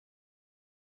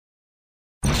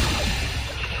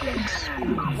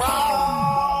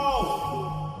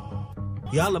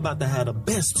Y'all about to have the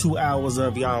best 2 hours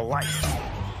of y'all life.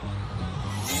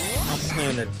 I'm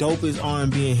playing the dopest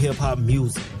R&B and hip-hop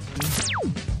music.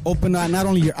 Open not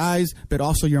only your eyes, but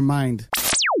also your mind.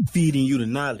 Feeding you the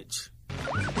knowledge.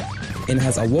 And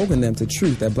has awoken them to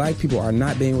truth that black people are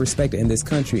not being respected in this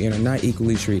country and are not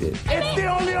equally treated. It's the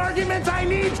only argument I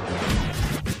need.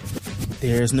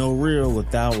 There's no real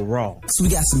without raw. So we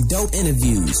got some dope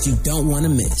interviews you don't want to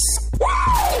miss.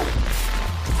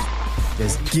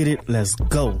 Let's get it, let's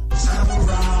go.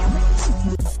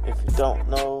 If you don't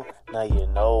know, now you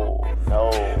know.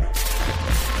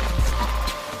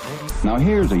 Now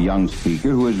here's a young speaker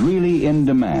who is really in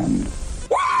demand.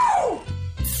 Woo!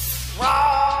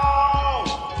 Raw!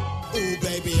 Ooh,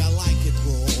 baby, I like it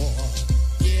raw.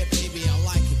 Yeah, baby, I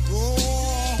like it raw.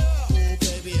 Ooh,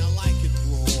 baby, I like it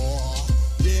raw.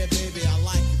 Yeah, baby, I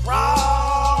like it raw.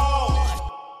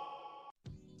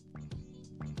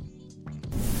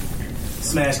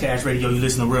 Smash Cash Radio, you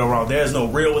listen to Real Raw. There's no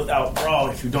real without raw.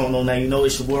 If you don't know now, you know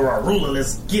it's your boy Raw Ruler.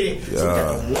 Let's get it. Yeah. So we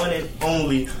got the one and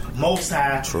only, most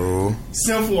high, true,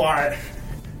 simple art,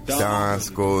 Don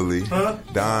Scully. Huh?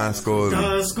 Don Scully.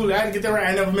 Don Scully. I had to get that right.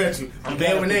 I never met you. I'm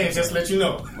bad with names, just to let you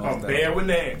know. I'm bad with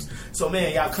names. So,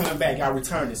 man, y'all coming back. Y'all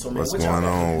returning. So, man, what's going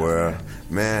on? Well,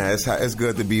 man, it's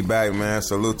good to be back, man.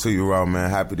 Salute to you, Raw, man.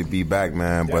 Happy to be back,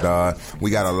 man. Yeah. But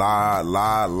we got a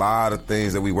lot of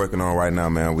things that we working on right now,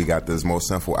 man. We got this Most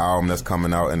Sinful album that's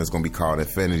coming out, and it's going to be called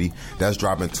Infinity. That's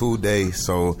dropping today,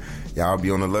 so y'all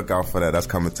be on the lookout for that. That's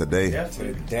coming today.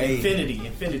 Infinity.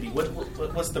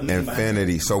 What's the meaning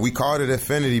Infinity. So we called it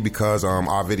Infinity because our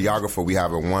videographer, we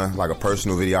have a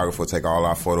personal videographer, take all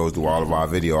our photos, do all of our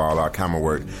video, all our camera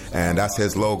work, and that's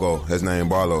his logo. His name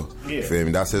Barlow. Yeah. Feel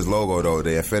me? That's his logo though,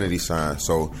 the Infinity sign.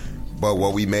 So, but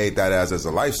what we made that as a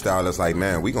lifestyle, it's like,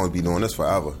 man, we gonna be doing this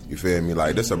forever. You feel me?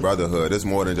 Like, this a brotherhood. It's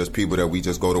more than just people that we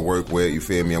just go to work with. You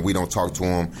feel me? And we don't talk to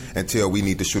them until we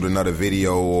need to shoot another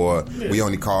video, or we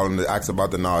only call them to ask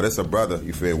about this a brother.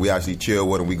 You feel me? We actually chill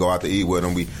with them. We go out to eat with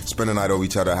them. We spend the night over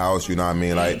each other's house. You know what I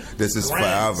mean? Like, this is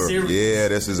forever. Serious. Yeah,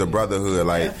 this is a brotherhood.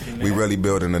 Like, we really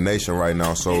building a nation right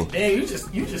now. So, you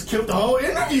just killed the whole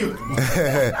interview.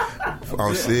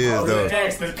 I'm serious though.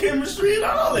 The chemistry and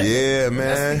all that. Yeah, man.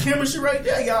 That's the chemistry right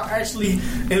there. Y'all actually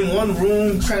in one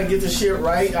room trying to get the shit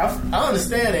right. I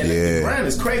understand that. Yeah. The brand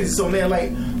is crazy. So, man,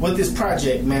 like, with this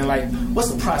project, man, like,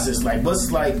 what's the process like? What's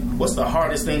the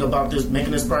hardest thing about this,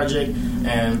 making this project?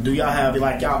 And do y'all have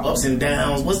like y'all ups and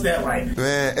downs? What's that like?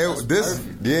 Man,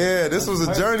 this was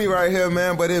a journey right here,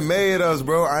 man. But it made us,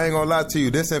 bro. I ain't gonna lie to you.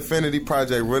 This Infinity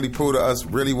project really proved to us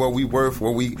really what we worth,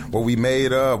 what we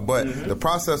made of. But the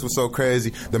process was so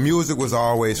crazy. The music was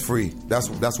always free. That's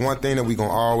one thing that we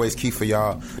gonna always keep for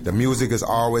y'all. The music is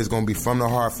always gonna be from the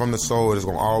heart, from the soul. It's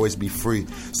gonna always be free.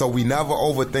 So we never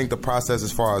overthink the process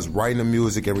as far as writing the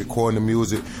music and recording the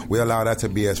music. We allow that to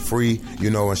be as free,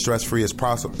 and stress free as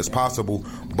possible.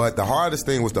 But the hardest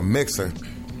thing was the mixing.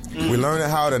 We learned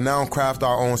how to now craft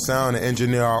our own sound and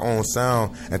engineer our own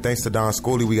sound. And thanks to Don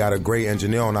Scully, we got a great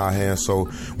engineer on our hands. So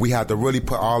we had to really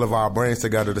put all of our brains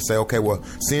together to say, okay, well,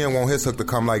 CN want his hook to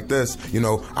come like this.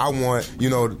 I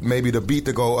want, maybe the beat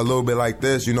to go a little bit like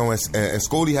this, and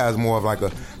Scully has more of like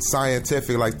a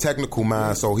scientific, like technical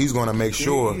mind. So he's going to make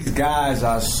sure. These guys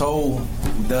are so,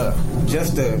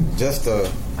 just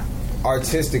the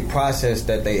artistic process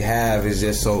that they have is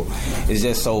just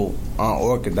so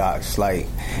unorthodox. Like,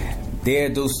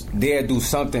 they'll do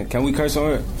something. Can we curse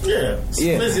on it? Yeah.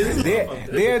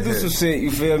 They'll do some shit, you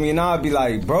feel me? And I'll be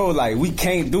like, bro, like, we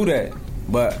can't do that.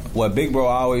 But what Big Bro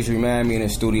always remind me in the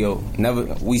studio,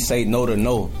 we say no to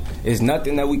no. It's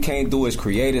nothing that we can't do as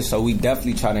creators, so we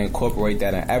definitely try to incorporate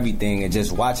that in everything. And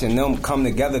just watching them come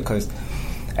together, because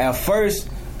at first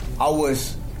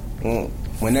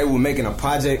when they were making a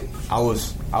project, I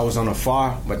was on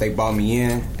afar, but they brought me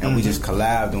in, and we just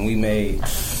collabed, and we made.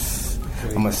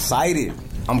 I'm excited.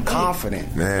 I'm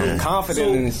confident. Man. I'm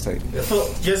confident in this tape.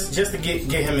 So just to get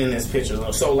him in this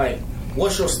picture. So, like,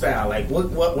 what's your style? Like,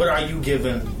 what are you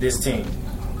giving this team?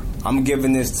 I'm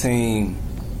giving this team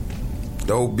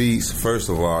dope beats. First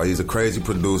of all, he's a crazy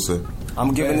producer.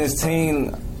 I'm giving this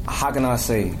team. How can I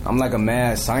say? I'm like a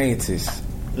mad scientist.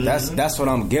 That's what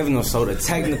I'm giving them. So the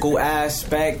technical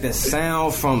aspect, the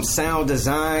sound, from sound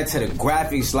design to the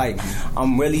graphics, like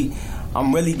I'm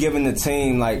really giving the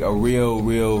team like a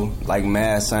real like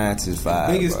mad scientist vibe.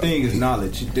 The biggest thing is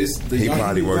knowledge. He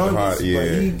probably worked hard. Yeah,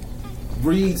 he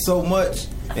reads so much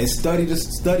and study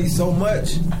so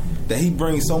much that he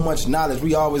brings so much knowledge.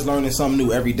 We always learning something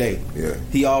new every day. Yeah,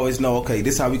 he always know, okay,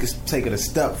 this is how we can take it a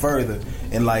step further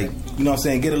and, like, you know what I'm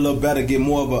saying, get a little better, get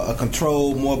more of a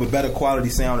control, more of a better quality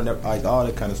sound, and like all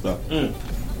that kind of stuff.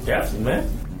 Definitely, man.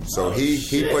 So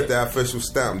he put the official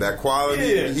stamp, that quality.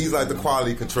 Yeah. He's like the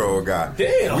quality control guy.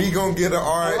 Damn. We gonna get an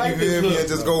art, like you feel this me, look, and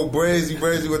just bro. go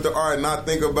brazy with the art, not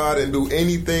think about it and do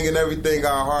anything and everything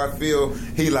our heart feel.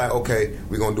 He like, okay,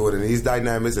 we gonna do it in these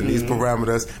dynamics and these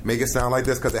parameters, make it sound like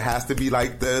this because it has to be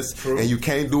like this, and you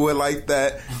can't do it like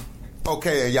that.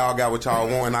 Okay, and y'all got what y'all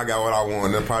want, and I got what I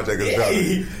want, and the project is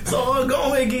done. So go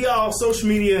ahead and get y'all social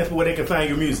media where they can find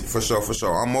your music. For sure.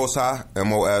 I'm Most High,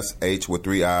 MOSH with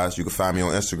 3 I's. You can find me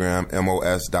on Instagram,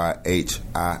 MOS.HIII.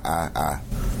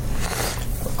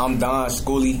 I'm Don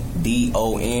Schoolie,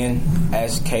 DONSKOOLIE.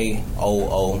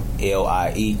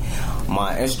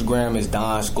 My Instagram is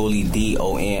Don Schoolie,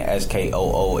 DONSKOOLIE.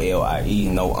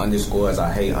 No underscores.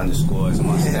 I hate underscores.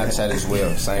 My Snapchat as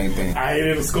well. Same thing. I hate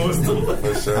underscores too.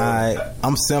 For sure. Alright,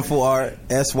 I'm Sinful Art,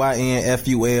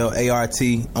 SYNFULART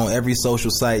on every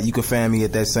social site. You can find me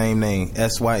at that same name,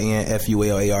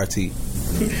 SYNFULART.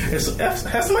 Has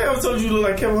somebody ever told you you look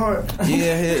like Kevin Hart?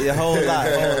 Yeah, a whole lot.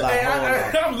 Hey,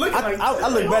 I'm looking like I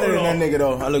look better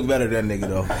than that nigga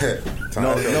though.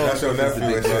 No, that's your nephew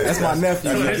and shit. That's my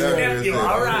nephew. That's your nephew.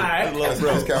 All right. That's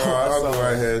Kevin Hart uncle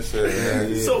right here and shit,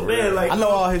 man. So man, like I know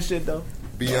all his shit though.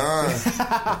 Beyond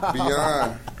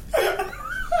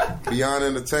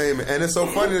entertainment. And it's so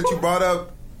funny that you brought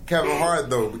up Kevin Hart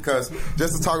though, because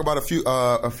just to talk about a few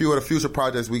of the future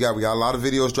projects we got a lot of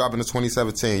videos dropping in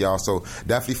 2017, y'all. So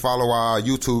definitely follow our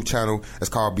YouTube channel. It's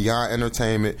called Beyond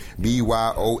Entertainment,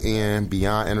 BYON,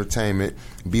 Beyond Entertainment,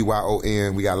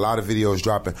 BYON. We got a lot of videos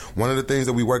dropping. One of the things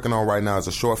that we're working on right now is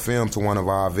a short film to one of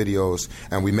our videos,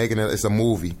 and we making it's a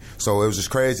movie. So it was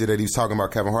just crazy that he's talking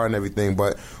about Kevin Hart and everything.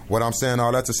 But what I'm saying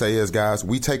all that to say is, guys,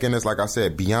 we taking this, like I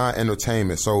said, beyond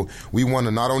entertainment. So we want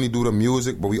to not only do the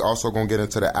music, but we also gonna get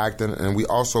into the acting, and we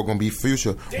also gonna be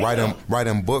future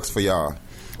writing books for y'all.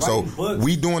 So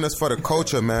we doing this for the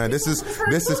culture, man. This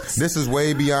is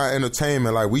way beyond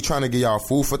entertainment. Like, we trying to get y'all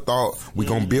food for thought. We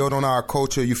gonna build on our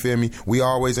culture, you feel me? We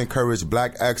always encourage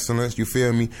black excellence, you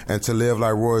feel me? And to live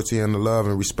like royalty and to love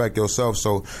and respect yourself.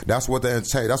 So that's what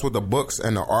the books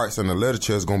and the arts and the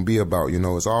literature is gonna be about, you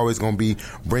know. It's always gonna be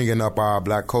bringing up our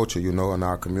black culture, you know, in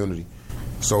our community.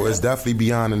 So it's definitely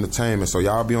beyond entertainment. So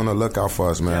y'all be on the lookout for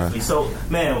us, man. Definitely. So,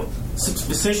 man,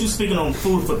 since you're speaking on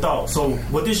food for thought, so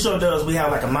what this show does, we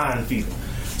have like a mind feeder.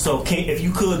 So if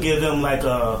you could give them like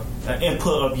an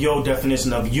input of your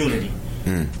definition of unity,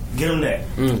 give them that.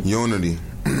 Unity.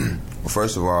 Well,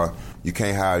 first of all, you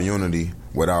can't have unity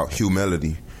without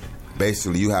humility.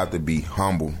 Basically, you have to be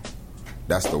humble.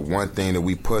 That's the one thing that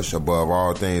we push above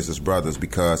all things as brothers,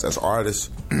 because as artists,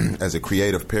 as a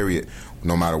creative period,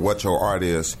 no matter what your art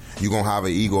is, you're going to have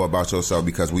an ego about yourself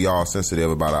because we all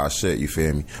sensitive about our shit, you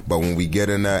feel me? But when we get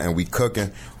in there and we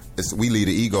cooking, we leave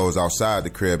the egos outside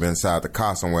the crib, inside the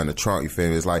car somewhere in the trunk, you feel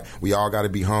me? It's like we all got to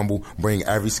be humble, bring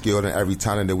every skill and every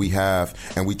talent that we have,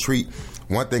 and we treat...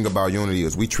 One thing about unity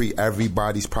is we treat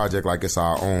everybody's project like it's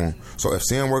our own. So if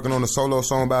Sin working on a solo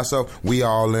song by himself, we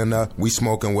all in there, we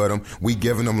smoking with him, we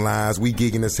giving him lines, we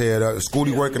gigging his head up. If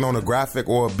Schoolie working on a graphic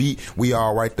or a beat, we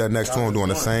all right there next to him doing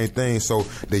the same thing. So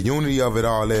the unity of it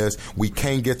all is we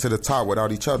can't get to the top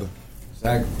without each other.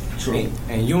 Exactly.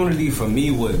 And unity for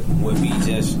me would be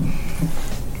just,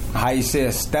 how you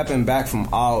said, stepping back from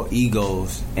all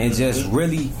egos and just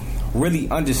really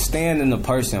understanding the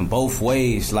person both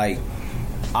ways. Like,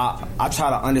 I try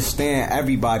to understand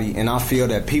everybody, and I feel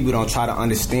that people don't try to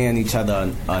understand each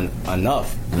other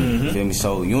enough. You feel me?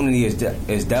 So unity is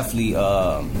definitely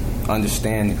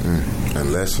understanding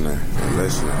and listening.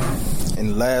 And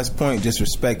the last point, just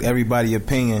respect everybody's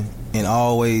opinion, and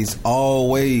always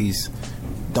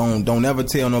don't ever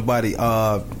tell nobody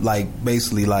like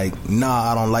basically like, nah,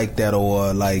 I don't like that,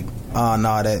 or like,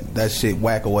 nah, that shit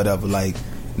whack or whatever. Like,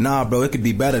 nah, bro, it could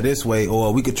be better this way,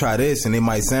 or we could try this and it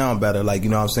might sound better. Like, you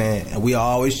know what I'm saying? And we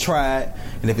always try it,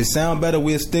 and if it sound better,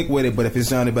 we'll stick with it. But if it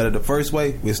sounded better the first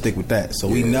way, we'll stick with that. So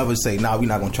we never say, nah, we're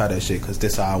not gonna try that shit because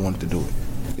this is how I wanted to do it.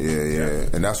 Yeah.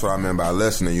 And that's what I meant by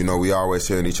listening. You know, we always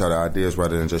hearing each other ideas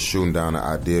rather than just shooting down the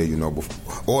idea, you know.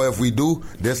 Or if we do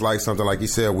dislike something, like you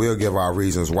said, we'll give our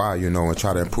reasons why, you know, and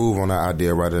try to improve on that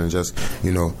idea rather than just,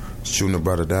 you know, shooting the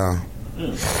brother down.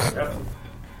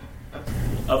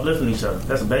 Uplifting each other.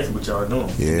 That's basically what y'all are doing.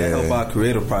 Yeah. That help our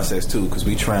creative process too, because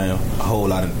we trying a whole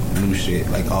lot of new shit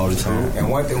like all the time. And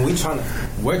one thing we're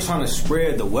trying to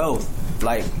spread the wealth.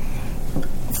 Like,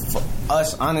 for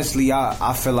us, honestly,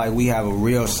 I feel like we have a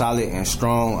real solid and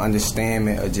strong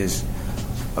understanding of just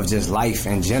life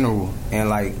in general. And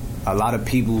like, a lot of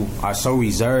people are so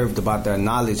reserved about their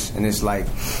knowledge, and it's like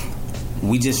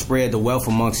we just spread the wealth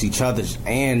amongst each other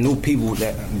and new people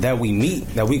that we meet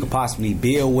that we could possibly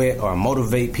build with or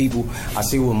motivate people. I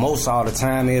see with most all the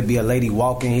time, it'll be a lady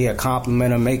walking here,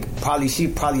 compliment her, she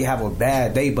probably have a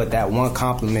bad day, but that one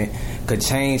compliment could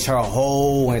change her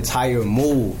whole entire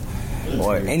mood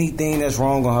or anything that's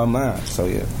wrong on her mind. So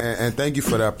yeah. And thank you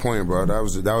for that point, bro. That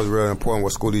was real important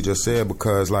what Schoolie just said,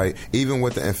 because like even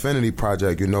with the Infinity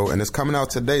Project, you know, and it's coming out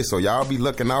today, so y'all be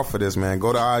looking out for this, man.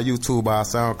 Go to our YouTube, our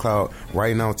SoundCloud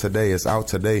right now today. It's out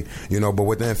today, you know. But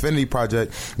with the Infinity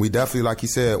Project, we definitely, like he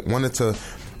said, wanted to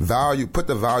put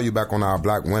the value back on our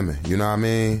black women, you know what I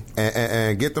mean,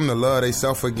 and get them to love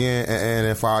themselves again,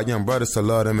 and for our young brothers to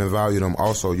love them and value them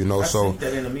also, you know. So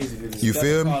you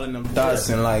feel me? Calling them thoughts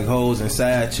and like hoes and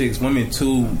side chicks. Women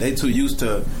too, they too used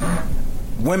to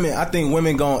women. I think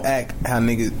women gonna act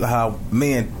how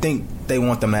men think they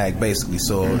want them to act, basically.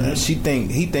 So she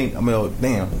think she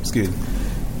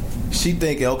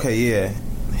thinking, okay, yeah,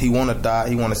 he want a thought,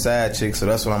 he want a side chick, so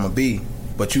that's what I'm gonna be.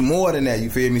 But you more than that, you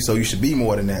feel me? So you should be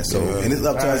more than that. So and it's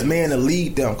up to us men to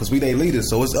lead them, because we they leaders.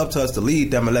 So it's up to us to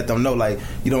lead them and let them know, like,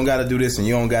 you don't got to do this and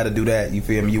you don't got to do that. You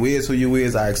feel me? You is who you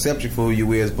is. I accept you for who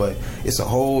you is, but it's a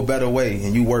whole better way,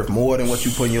 and you worth more than what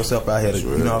you putting yourself out here to.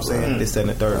 You know what I'm saying? This, that, and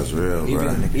the third. That's real,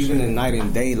 even in Night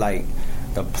and Day, like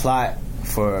the plot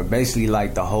for basically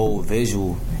like the whole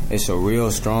visual, it's a real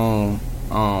strong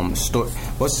story.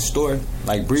 What's the story?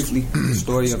 Like briefly, the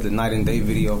story of the Night and Day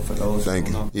video for those. Thank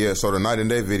you. Yeah, so the Night and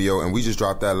Day video, and we just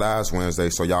dropped that last Wednesday,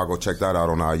 so y'all go check that out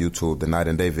on our YouTube. The Night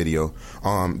and Day video.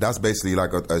 That's basically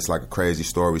it's like a crazy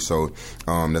story. So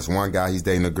there's one guy, he's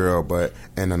dating a girl, but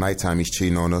in the nighttime he's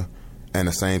cheating on her. And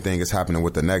the same thing is happening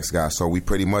with the next guy. So we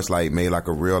pretty much like made like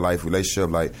a real life relationship.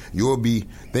 Like you'll be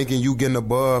thinking you getting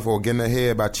above or getting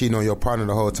ahead by cheating on your partner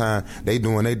the whole time. They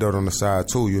doing they dirt on the side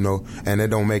too, you know. And they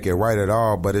don't make it right at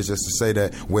all. But it's just to say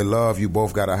that with love, you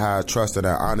both got a high trust and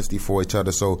honesty for each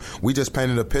other. So we just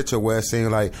painted a picture where it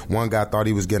seemed like one guy thought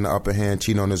he was getting the upper hand,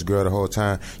 cheating on this girl the whole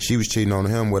time. She was cheating on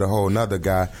him with a whole nother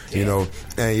guy, you know.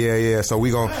 And so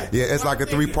we gon' it's like a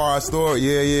 3-part story.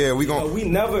 Yeah. We gon' we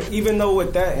never, even though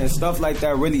with that and stuff like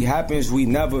that really happens, we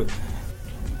ain't never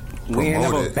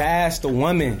bashed the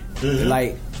woman.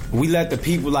 Like we let the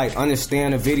people like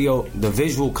understand the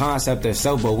visual concept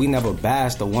itself, but we never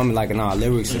bashed the woman like in our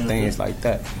lyrics and things like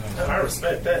that. I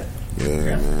respect that.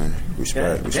 Yeah, man.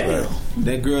 Respect.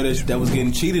 That girl that was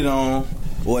getting cheated on,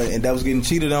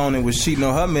 and was cheating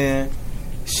on her man,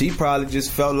 she probably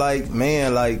just felt like,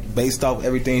 man, like based off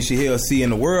everything she hear or see in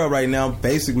the world right now,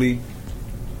 basically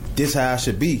this how I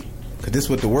should be. Cause this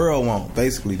what the world want,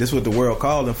 basically. This what the world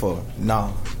calling for.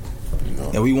 Nah.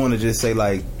 And we want to just say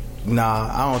like, nah,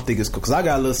 I don't think it's cool. Cause I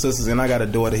got little sisters and I got a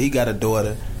daughter. He got a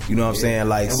daughter. You know what I'm saying?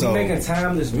 Like, and so we making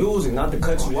timeless music. Not to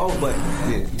cut you off, but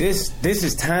this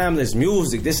is timeless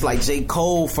music. This like J.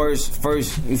 Cole first.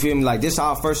 You feel me? Like this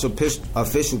our first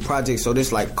official project. So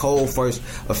this like Cole first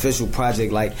official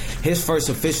project. Like his first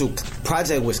official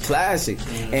project was classic.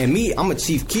 And me, I'm a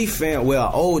Chief Keef fan. Well,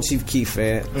 an old Chief Keef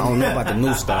fan. I don't know about the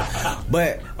new stuff.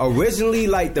 But originally,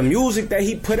 like the music that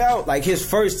he put out, like his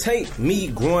first tape. Me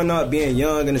growing up, being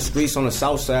young in the streets on the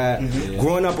South Side,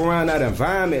 growing up around that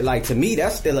environment. Like to me,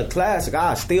 that's still a classic.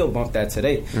 I still bump that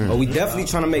today. But we definitely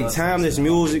trying to make timeless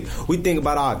music. We think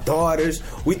about our daughters.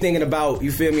 We thinking about,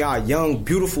 you feel me, our young,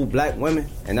 beautiful black women,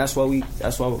 and that's what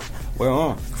we're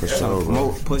on. For sure,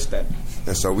 promote, push that.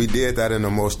 And so we did that in the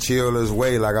most chillest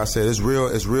way. Like I said, it's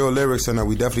real lyrics in there.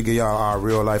 We definitely give y'all our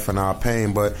real life and our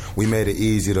pain, but we made it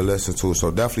easy to listen to.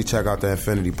 So definitely check out the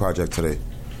Infinity Project today.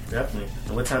 Definitely.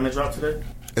 And what time it drop today?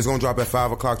 It's going to drop at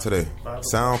 5 o'clock today.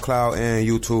 SoundCloud and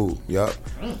YouTube. Yep.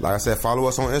 Like I said, follow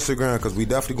us on Instagram because we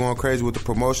definitely going crazy with the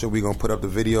promotion. We're going to put up the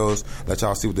videos, let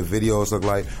y'all see what the videos look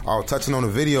like. Touching on the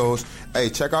videos, hey,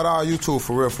 check out our YouTube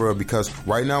for real, because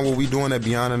right now what we doing at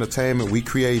Beyond Entertainment, we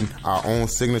creating our own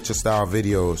signature style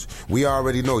videos. We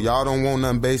already know y'all don't want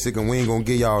nothing basic and we ain't going to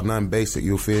give y'all nothing basic,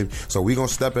 you feel me? So we going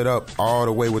to step it up all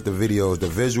the way with the videos. The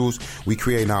visuals, we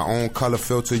creating our own color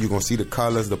filter. You're going to see the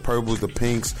colors, the purples, the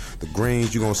pinks, the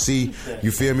greens. You're going to see, you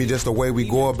feel me, just the way we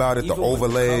go about it, the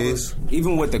overlays.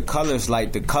 Even with the colors,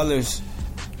 like the colors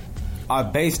are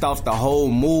based off the whole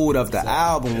mood of the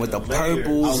album with the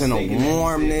purples and the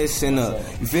warmness and the,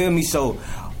 you feel me? So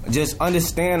just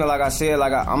understand, like I said,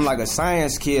 like I'm like a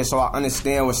science kid, so I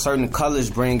understand what certain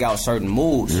colors bring out certain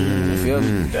moods. You feel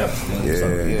me? Definitely. Yeah.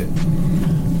 So,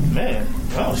 man,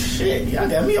 oh shit, y'all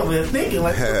got me over here thinking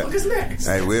like, what the fuck is next?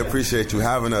 Hey, we appreciate you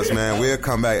having us, man. We'll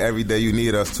come back every day you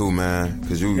need us to, man,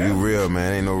 because you real,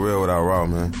 man. Ain't no real without raw,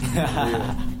 man.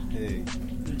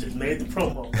 You just made the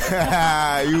promo.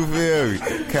 You feel me?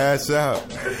 Cash out.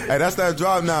 Hey, that's that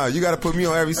drop now. You got to put me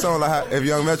on every song. Like how, if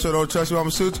Young Metro don't trust you, I'm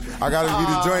going to shoot you. I got to be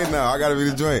the joint now. I got to be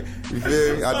the joint. You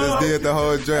feel me? I just did the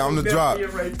whole joint. I'm the drop.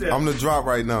 I'm the drop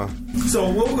right now. So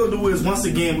what we're going to do is, once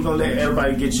again, we're going to let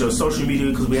everybody get your social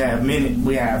media because we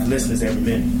have listeners every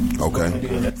minute.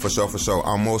 Okay. For sure.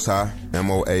 I'm Most High,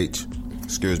 M-O-H.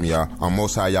 Excuse me, y'all. I'm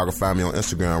Most High. Y'all can find me on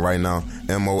Instagram right now.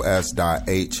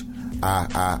 MOS.H.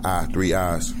 I 3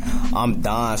 I's. I'm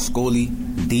Don Schooley,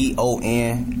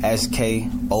 DONSKOOLIE,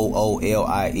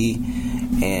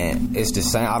 and it's the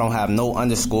same. I don't have no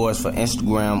underscores for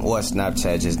Instagram or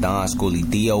Snapchat. Just Don Schooley,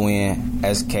 DONSKOOLIE.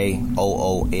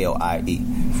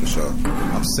 For sure.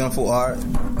 I'm Sinful Art,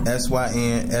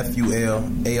 SYNFULART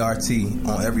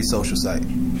on every social site.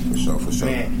 For sure.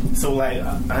 Man, so like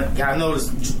I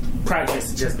noticed projects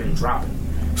have just been dropping.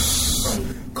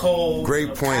 From Cole, great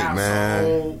point,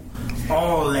 man.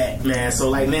 All that, man. So,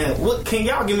 like, man, what can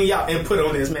y'all give me y'all input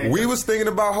on this, man? We was thinking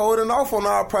about holding off on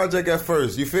our project at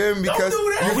first. You feel me? Because don't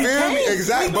do that. you feel me?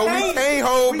 Exactly. But we can't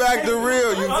hold back the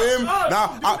real. You feel me?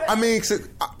 Now, I mean,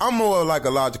 I'm more like a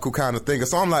logical kind of thinker.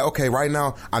 So I'm like, okay, right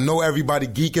now, I know everybody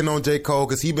geeking on J. Cole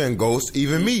because he been ghost.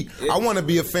 Even me. I want to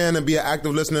be a fan and be an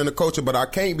active listener in the culture, but I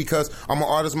can't because I'm an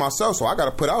artist myself. So I got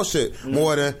to put out shit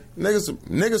more than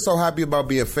niggas so happy about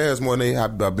being fans more than they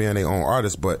happy about being their own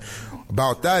artists. But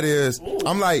about that is,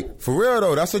 I'm like, for real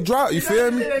though, that's a drop. You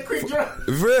feel me? For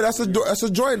real, that's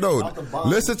a joint though.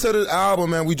 Listen to the album,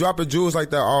 man. We dropping jewels like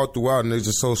that all throughout, and it's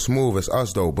just so smooth. It's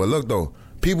us though. But look though,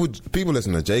 people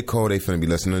listen to J. Cole. They finna be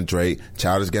listening to Drake,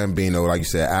 Childish Gambino, like you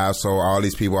said, Asshole, all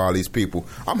these people.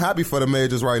 I'm happy for the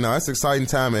majors right now. It's an exciting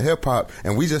time in hip hop,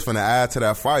 and we just finna add to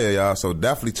that fire, y'all. So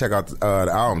definitely check out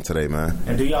the album today, man.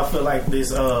 And do y'all feel like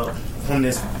this from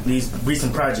these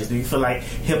recent projects? Do you feel like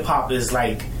hip hop is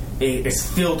like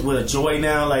it's filled with a joy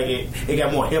now? Like it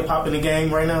got more hip hop in the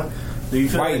game right now? Do you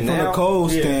feel right like now? From the Cole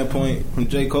standpoint, from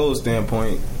J. Cole's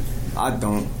standpoint, I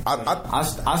don't.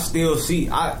 I still see.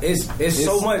 It's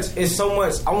so much. It's so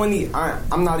much.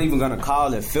 I'm not even gonna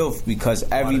call it filth because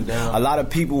a lot of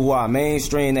people who are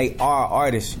mainstream, they are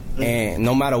artists, and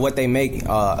no matter what they make,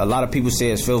 a lot of people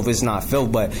say it's filth. It's not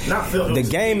filth, but the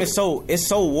game is so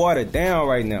watered down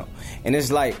right now, and it's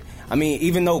like. I mean,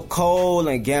 even though Cole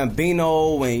and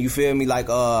Gambino and you feel me, like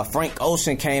Frank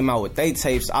Ocean came out with they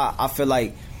tapes, I feel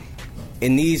like it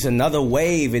needs another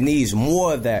wave. It needs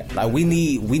more of that. Like we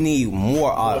need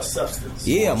more substance.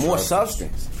 Yeah, more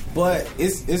substance. but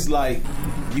it's like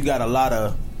you got a lot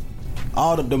of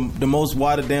all the most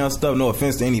watered down stuff. No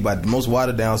offense to anybody, the most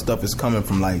watered down stuff is coming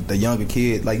from like the younger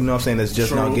kid, like you know what I'm saying, that's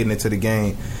just now getting into the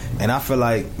game. And I feel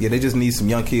like they just need some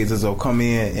young kids that'll come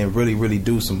in and really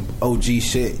do some OG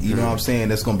shit. You know what I'm saying?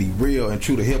 That's gonna be real and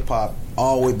true to hip hop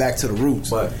all the way back to the roots,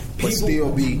 but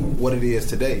still be what it is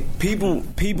today.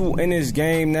 People in this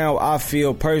game now, I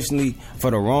feel personally,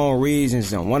 for the wrong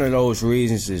reasons, and one of those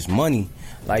reasons is money.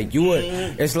 Like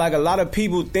it's like a lot of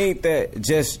people think that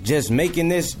just making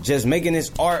this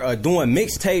art or doing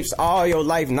mixtapes all your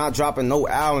life, not dropping no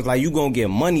albums, like you gonna get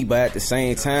money, but at the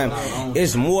same time,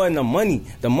 it's more than the money.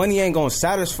 The money ain't gonna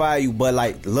satisfy you, but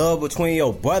like love between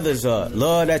your brothers,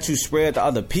 love that you spread to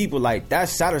other people, like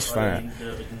that's satisfying.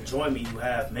 The enjoyment you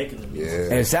have making the music.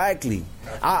 Yeah. Exactly.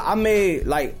 I made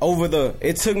like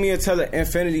it took me until the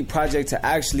Infinity Project to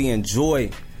actually enjoy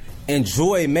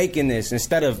making this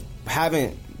instead of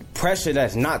having pressure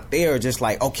that's not there, just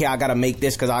like, okay, I gotta make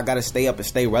this because I gotta stay up and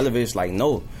stay relevant. It's like,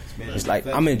 no, it's like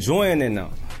I'm enjoying it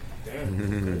now.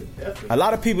 A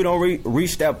lot of people don't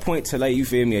reach that point till like, you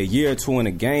feel me, a year or two in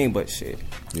the game, but shit.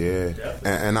 Yeah,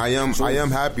 and I am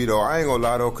happy though. I ain't gonna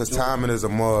lie though, cause timing is a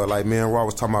mud. Like me and Rob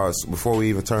was talking about before we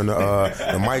even turned the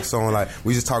mics on. Like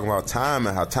we just talking about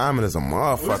timing, how timing is a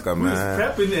motherfucker,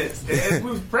 man. We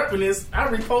was prepping this. I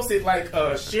reposted like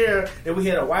a share that we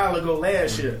had a while ago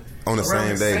last year. On the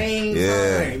same day.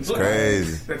 It's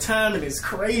crazy. The timing is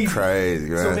crazy. Crazy,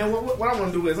 man. So, man, what I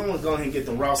want to do is I want to go ahead and get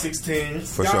them Raw 16s.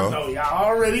 For y'all sure. Know, y'all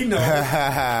already know.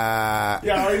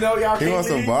 Y'all already know. Y'all he wants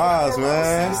some bars,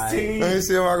 man. Let me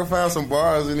see if I can find some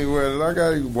bars anywhere. I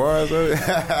got any bars.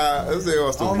 Let's see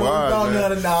what's some bars,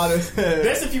 man.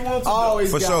 That's if you want to.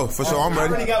 For sure. I'm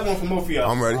ready. I already got one for both of y'all.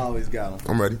 I'm ready. Always got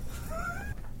them. I'm ready.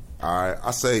 All right.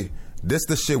 I say, this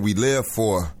the shit we live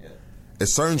for.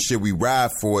 It's certain shit we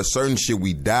ride for. It's certain shit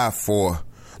we die for.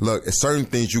 Look, it's certain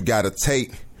things you gotta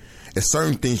take. It's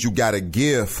certain things you gotta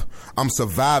give. I'm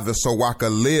surviving so I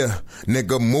can live.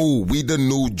 Nigga, move. We the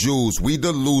new Jews. We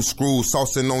the loose screws.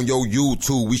 Saucing on your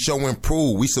YouTube. We show and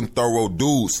prove. We some thorough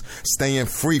dudes. Staying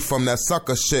free from that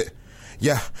sucker shit.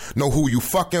 Yeah, know who you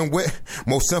fucking with?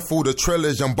 Most sinful the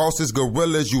trillers, young bosses,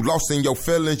 gorillas. You lost in your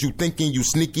feelings, you thinking you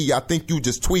sneaky. I think you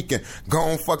just tweaking. Go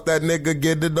on, fuck that nigga,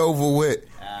 get it over with.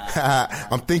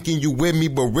 I'm thinking you with me,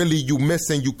 but really you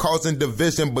missing. You causing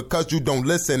division because you don't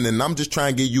listen. And I'm just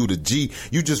trying to get you the G.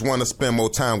 You just want to spend more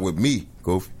time with me,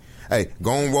 Goofy. Hey,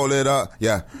 go on, roll it up,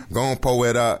 yeah. Go on, pull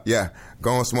it up, yeah.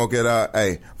 Go on, smoke it up,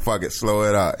 hey. Fuck it, slow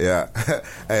it up, yeah.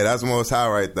 Hey, that's Most High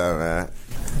right there, man.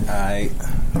 Alright.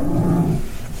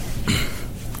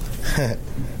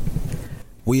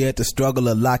 We had to struggle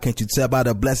a lot, can't you tell by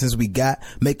the blessings we got?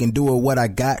 Making do with what I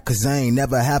got, cause I ain't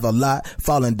never have a lot.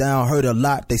 Falling down, hurt a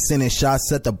lot, they sending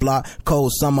shots at the block.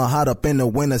 Cold summer, hot up in the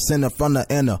winter, center from the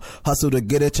inner. Hustle to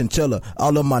get a chinchilla,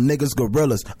 all of my niggas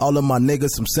gorillas, all of my niggas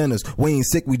some sinners. We ain't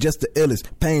sick, we just the illest.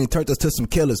 Pain turned us to some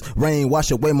killers. Rain wash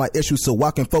away my issues so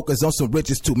I can focus on some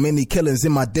riches. Too many killings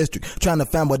in my district, trying to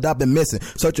find what I've been missing.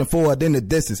 Searching for it in the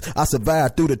distance, I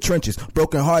survived through the trenches.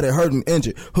 Broken hearted, hurt and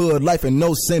injured. Hood life and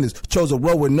no sentence. Chose a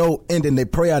road with no ending. They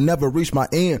pray I never reach my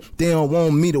end. They don't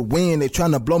want me to win. They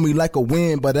trying to blow me like a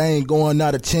wind, but I ain't going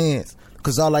out a chance.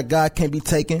 Cause all I got can't be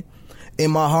taken. In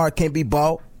my heart can't be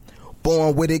bought.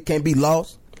 Born with it can't be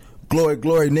lost. Glory,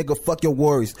 glory, nigga, fuck your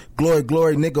worries. Glory,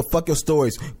 glory, nigga, fuck your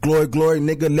stories. Glory, glory,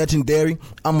 nigga, legendary.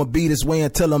 I'ma be this way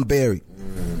until I'm buried.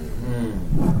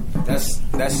 That's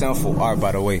soundful art,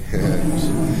 by the way.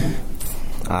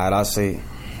 Alright, I'll say.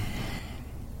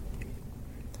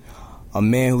 A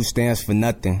man who stands for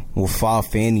nothing will fall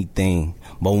for anything.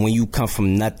 But when you come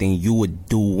from nothing, you would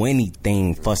do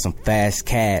anything for some fast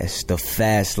cash. The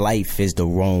fast life is the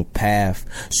wrong path.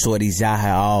 Shorties out here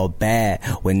all bad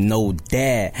with no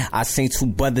dad. I seen two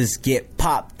brothers get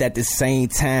popped at the same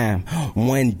time.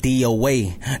 One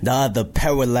DOA, the other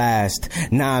paralyzed.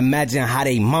 Now imagine how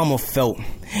they mama felt.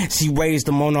 She raised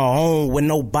them on her own with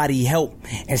nobody help.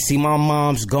 And see, my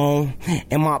mom's gone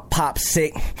and my pop's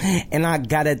sick. And I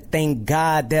gotta thank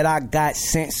God that I got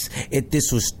sense. If this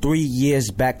was 3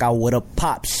 years back, I would've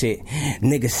popped shit.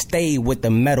 Niggas stayed with the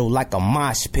metal like a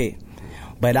mosh pit.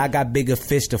 But I got bigger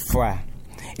fish to fry.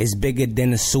 It's bigger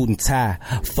than a suit and tie.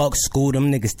 Fuck school,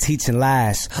 them niggas teaching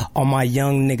lies. All my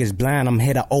young niggas blind, I'm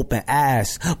here to open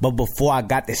eyes. But before I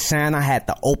got to shine, I had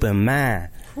to open mine.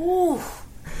 Whew.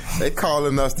 They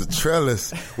calling us the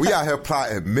Trellis. We out here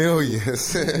plotting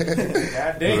millions.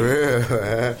 God damn. Real,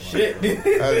 man. Shit.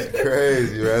 That's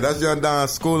crazy, man. That's young Don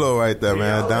Schoolo right there,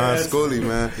 man. Don Schooly,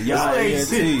 man.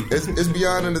 It's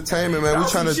beyond entertainment, man. We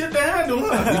trying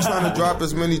to drop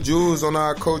as many jewels on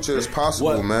our culture as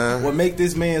possible, man. What make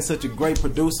this man such a great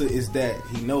producer is that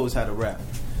he knows how to rap.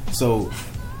 So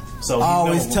I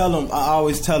always tell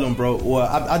him, bro. Well,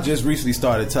 I just recently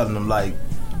started telling him, like,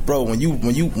 bro, when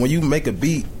you make a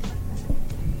beat,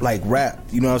 like rap,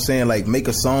 you know what I'm saying? Like make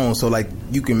a song so like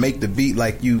you can make the beat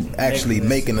like you actually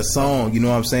making a song, you know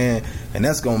what I'm saying? And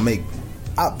that's gonna make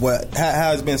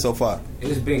how it's been so far?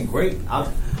 It's been great. I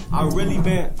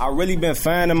really been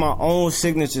finding my own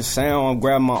signature sound. I'm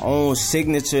grabbing my own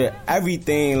signature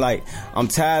everything. Like I'm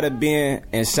tired of being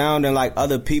and sounding like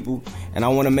other people, and I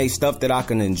want to make stuff that I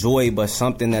can enjoy, but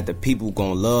something that the people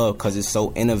gonna love because it's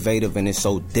so innovative and it's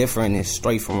so different. It's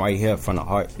straight from right here from the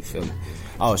heart. You feel me?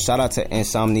 Oh, shout out to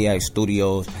Insomniac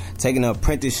Studios, taking an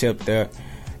apprenticeship there.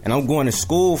 And I'm going to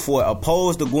school for it,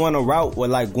 opposed to going a route with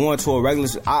like going to a regular.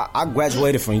 I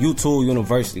graduated from YouTube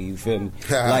University. You feel me?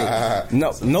 Like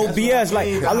no BS. Like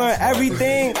I learned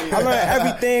everything. I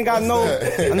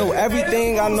know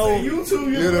everything I know.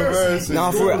 YouTube University. Nah,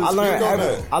 for real.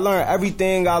 I learned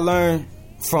everything I learned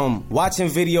from watching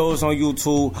videos on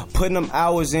YouTube, putting them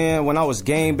hours in. When I was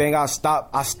game bang, I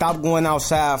stopped going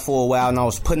outside for a while, and I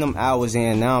was putting them hours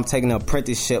in. Now I'm taking an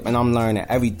apprenticeship, and I'm learning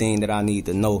everything that I need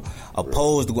to know.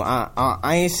 Opposed to,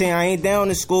 I ain't saying I ain't down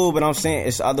to school, but I'm saying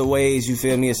it's other ways. You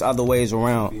feel me? It's other ways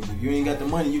around. If you ain't got the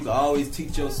money, you can always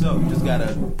teach yourself. You just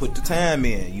gotta put the time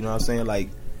in. You know what I'm saying? Like,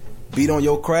 beat on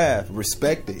your craft,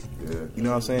 respect it. Yeah. You know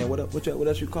what I'm saying? What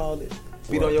else you call it?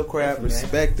 Beat on your craft,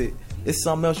 respect it. It's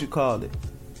something else you call it.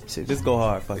 Shit, just go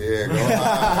hard, fuck it. Yeah, go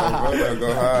hard, brother,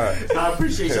 go hard. I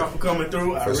appreciate y'all for coming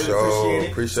through. I really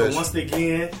appreciate it. So once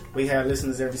again, we have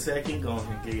listeners every second. Go on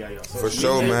and give y'all social media.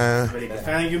 Sure, man. Where they can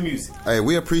find your music. Hey,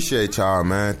 we appreciate y'all,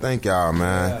 man. Thank y'all,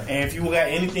 man. And if you got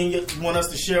anything you want us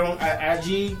to share on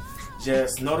IG,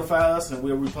 just notify us and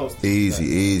we'll repost it.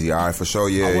 Easy. All right, for sure,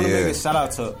 yeah. I want to make a shout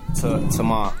out to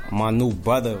my new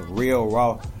brother, Real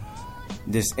Raw.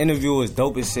 This interview is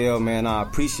dope as hell, man. I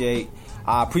appreciate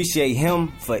I appreciate him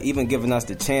for even giving us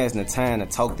the chance and the time to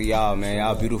talk to y'all, man.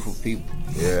 Y'all beautiful people.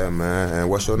 Yeah, man. And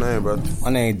what's your name, brother?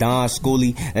 My name Don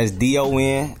Schoolie. That's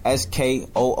DonSkoolie.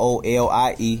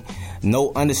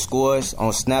 No underscores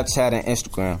on Snapchat and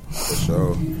Instagram. For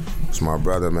sure. It's my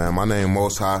brother, man. My name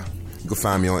Most High. You can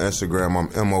find me on Instagram. I'm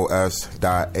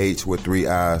mos.h with 3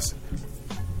 eyes.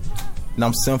 And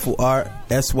I'm Sinful Art,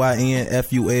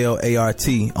 SYNFULART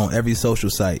on every social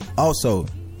site. Also,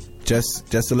 just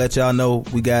to let y'all know,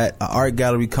 we got an art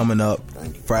gallery coming up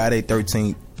Friday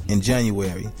 13th in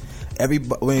January.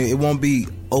 It won't be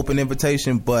open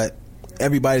invitation, but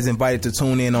everybody's invited to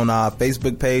tune in on our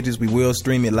Facebook pages. We will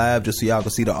stream it live just so y'all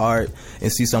can see the art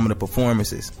and see some of the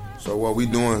performances. So what we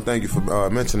doing, thank you for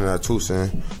mentioning that too,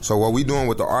 Sin. So what we doing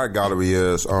with the art gallery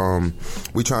is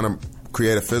we trying to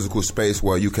create a physical space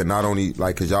where you can not only,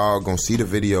 like, cause y'all gonna see the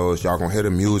videos, y'all gonna hear the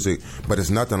music, but it's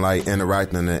nothing like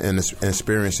interacting and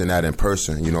experiencing that in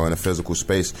person, you know, in a physical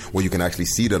space where you can actually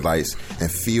see the lights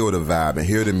and feel the vibe and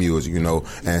hear the music, you know,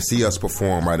 and see us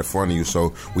perform right in front of you.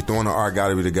 So we throwing an art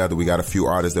gallery together. We got a few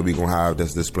artists that we gonna have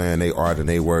that's displaying their art and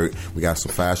their work. We got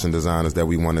some fashion designers that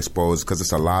we want to expose, cause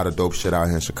it's a lot of dope shit out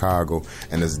here in Chicago,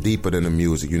 and it's deeper than the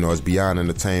music, you know, it's beyond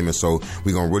entertainment. So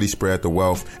we gonna really spread the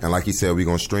wealth, and like he said, we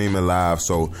gonna stream it live.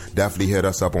 So definitely hit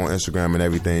us up on Instagram and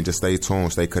everything. Just stay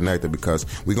tuned, stay connected, because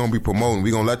we're going to be promoting.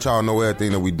 We're going to let y'all know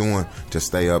everything that we're doing. Just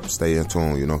stay up, stay in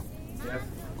tune, you know.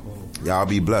 Y'all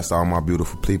be blessed, all my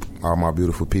beautiful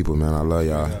people, man. I love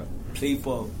y'all.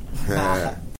 People.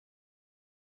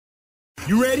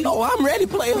 You ready? Oh, I'm ready,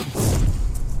 player.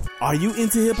 Are you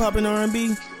into hip-hop and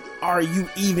R&B? Are you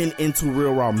even into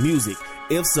Real Raw music?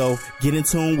 If so, get in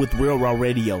tune with Real Raw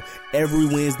Radio every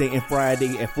Wednesday and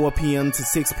Friday at 4 p.m. to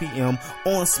 6 p.m.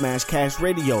 on Smash Cash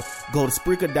Radio. Go to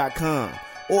Spreaker.com.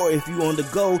 Or if you on the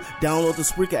go, download the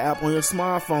Spreaker app on your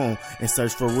smartphone and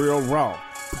search for Real Raw.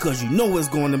 Because you know it's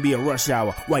going to be a rush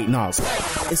hour. Wait, no,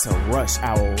 it's a Rush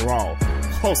Hour Raw.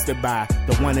 Hosted by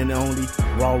the one and only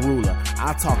Raw Ruler.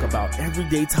 I talk about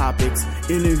everyday topics,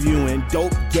 interviewing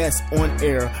dope guests on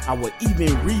air. I will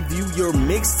even review your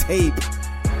mixtape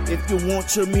if you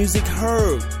want your music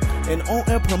heard. And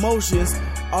on-air promotions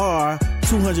are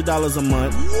 $200 a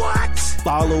month. What?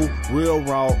 Follow Real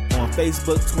Raw on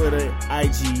Facebook, Twitter,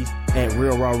 IG at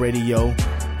Real Raw Radio.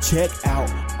 Check out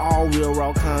all Real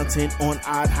Raw content on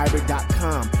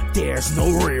oddhybrid.com. There's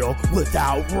no real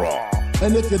without Raw.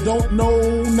 And if you don't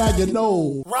know, now you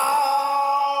know. Raw!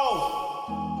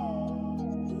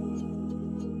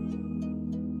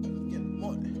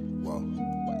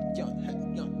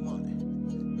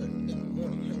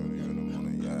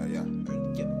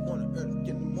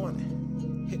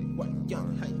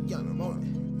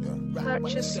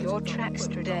 Purchase your tracks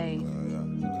today.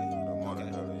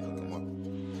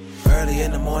 Early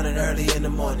in the morning,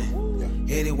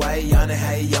 hit it while you yawning,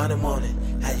 how you yawning morning.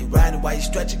 How you riding while you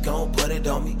stretching, gon' put it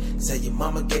on me. Say your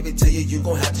mama gave it to you, you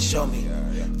gon' have to show me.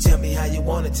 Tell me how you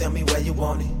want it, tell me where you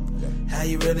want it. How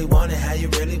you really want it, how you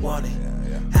really want it.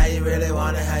 How you really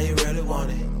want it, how you really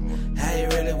want it. How you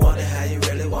really want it, how you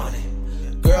really want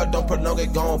it. Girl, don't prolong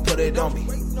it, gon' put it on me.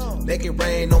 Make it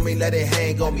rain on me, let it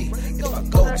hang on me. If I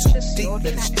go too deep, let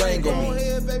it strangle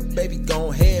me. Baby,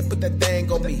 go ahead, put that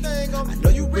thing on me. I know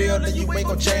you real and you ain't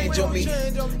gon' change on me.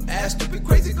 Ass stupid,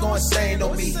 crazy, go insane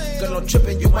on me. Girl, I'm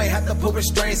tripping, you might have to put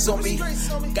restraints on me.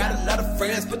 Got a lot of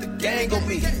friends, put the gang on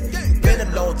me. Been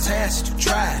a long time since you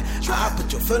tried. I'll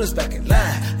put your feelings back in line.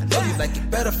 I know you like it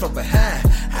better from behind.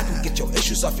 I can get your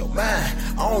issues off your mind.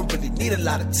 I don't really need a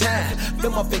lot of time.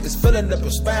 Feel my fingers filling up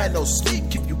your spine, no sleep,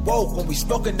 keep you woke. When we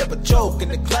smoking, never joke. In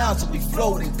the clouds, when we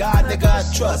floating. God, nigga, I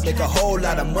trust. Make a whole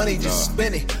lot of money just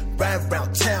spending. Riding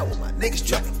around town with my niggas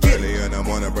trying to get it. Early in the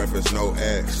morning, breakfast, no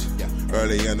eggs.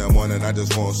 Early in the morning, I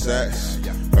just want sex.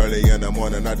 Early in the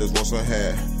morning, I just want some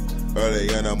hair.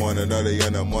 Early in the morning,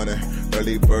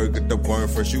 early bird, get the worm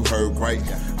first, you heard right.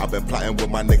 I've been plotting with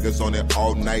my niggas on it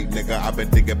all night, nigga. I've been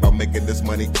thinking about making this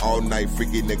money all night.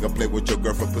 Freaky nigga, play with your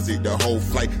girlfriend pussy the whole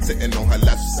flight. Sitting on her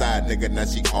left side, nigga, now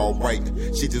she alright.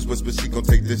 She just whispered she gon'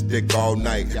 take this dick all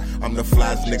night. I'm the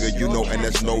flies, nigga, you know, and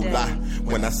that's no lie.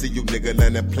 When I see you, nigga,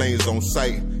 landing planes on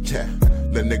sight, yeah.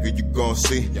 The nigga you gon'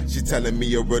 see. She telling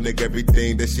me a real nigga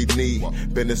everything that she need.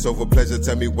 Business over pleasure,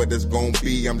 tell me what it's gon'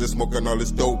 be. I'm just smoking all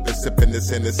this dope and sipping this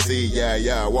Hennessy.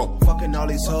 Yeah, whoa. Fucking all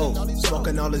these hoes,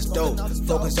 smoking all this dope.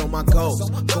 Focus on my goals,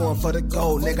 going for the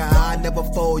gold. Nigga, I never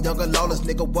fold. Younger lawless,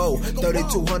 nigga, whoa.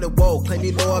 3200, whoa. Claim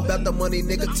you know about the money,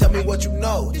 nigga. Tell me what you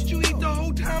know. Did you eat the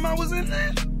whole time I was in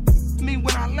there? I mean,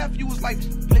 when I left, you was like,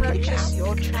 purchase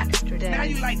your tracks today. Now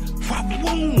you like,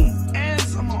 boom, and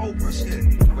some Oprah shit.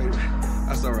 Wait,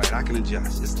 that's all right. I can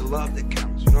adjust. It's the love that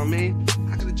counts. You know what I mean?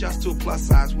 I can adjust to a plus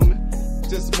size woman.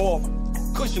 just more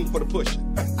cushion for the pushing.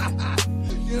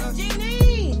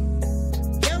 Genie!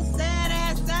 Your sad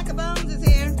ass sack of bones is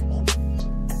here.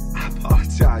 I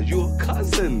apologize. You a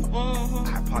cousin.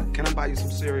 Can I buy you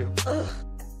some cereal?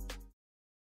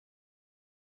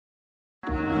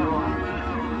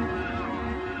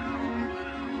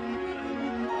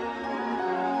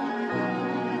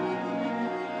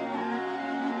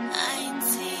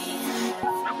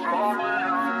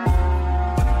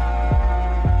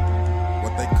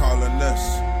 What they calling this?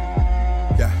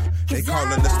 Yeah, they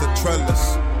calling this the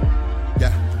trellis.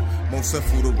 Yeah, most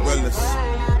simple the realest.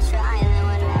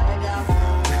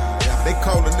 They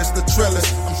calling this the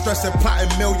trellis. I'm stressing,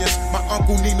 plotting millions. My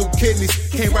uncle need new kidneys.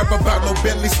 Can't rap about no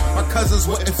Bentleys. My cousins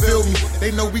wouldn't feel me. They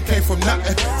know we came from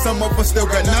nothing. Some of us still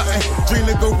got nothing. Dream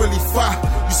to go really far.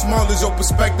 You small as your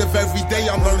perspective. Every day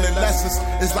I'm learning lessons.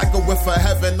 It's like a whiff of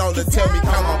heaven. All to tell me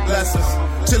count my blessings.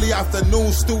 Chilly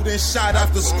afternoon, student shot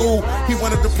after school. He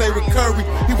wanted to play with Curry.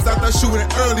 He was out there shooting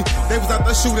early. They was out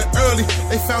there shooting early.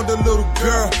 They found a little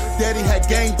girl. Daddy had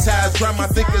gang ties. Grandma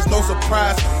think there's no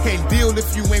surprise. Can't deal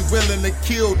if you ain't willing to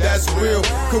kill. That's real.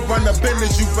 Could run a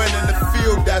business, you run in the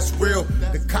field. That's real.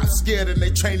 The cops scared and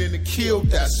they training to kill.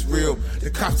 That's real.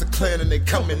 The cops are clan and they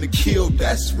coming to kill.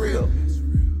 That's real.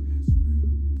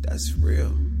 That's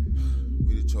real.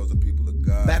 We the chosen people of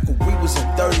God. Back when we was in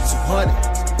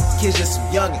 3200, kids just some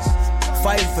youngins,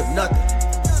 fighting for nothing,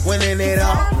 winning it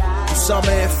all, through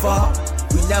summer and fall.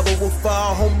 We never will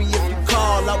fall, homie, if you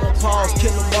call, I will pause,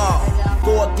 kill them all.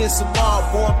 Go against them all,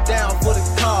 go up down for the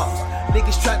cause.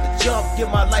 Niggas try to jump, give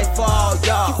my life for all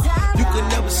y'all. You can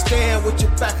never stand with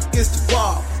your back against the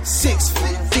wall. 6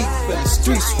 feet deep in the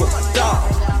streets with my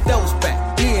dog. That was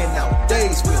back then,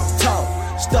 nowadays we don't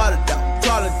talk. Started out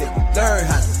crawling, then we learned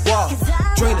how to walk.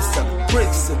 Draining some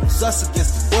bricks, it was us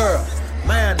against the world.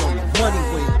 Mind on the money,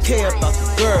 we didn't care about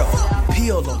the girl.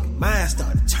 Peel on me, mind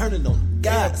started turning on the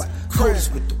guys.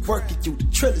 Coldest with the work, and you the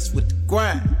trillest with the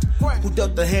grind. Who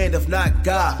dealt the hand if not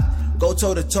God? Go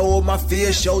toe to toe with my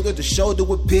fears, shoulder to shoulder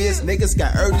with peers. Niggas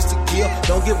got urges to kill,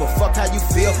 don't give a fuck how you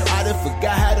feel. I done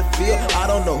forgot how to feel, I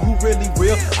don't know who really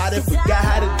real. I done forgot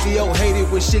how to deal, hate it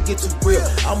when shit gets too real.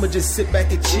 I'ma just sit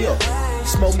back and chill,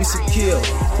 smoke me some kill.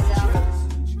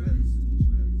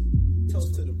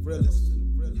 Toast to the realest.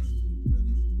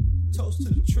 Toast to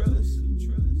the trellis.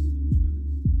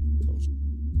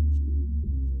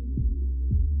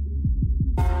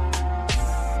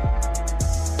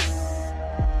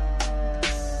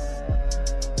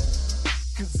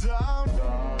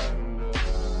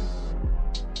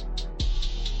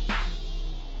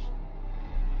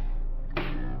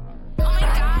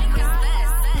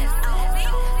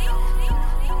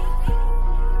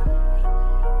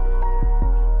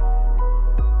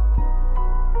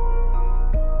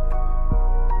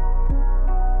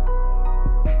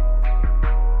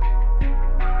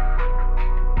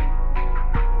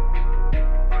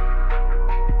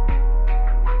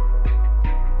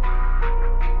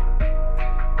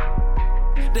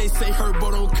 They say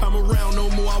Herbo don't come around no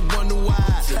more, I wonder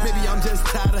why. Maybe I'm just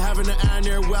tired of having an iron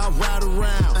there where I ride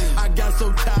around. I got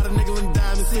so tired of nickel and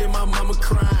diamond, seeing my mama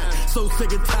crying. So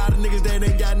sick and tired of niggas that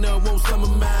ain't got none, want some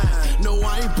of mine. No,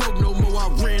 I ain't broke no more, I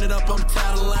ran it up, I'm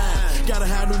tired of lying. Gotta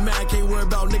have new man, can't worry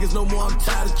about niggas no more, I'm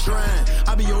tired of trying.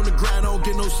 I be on the grind, I don't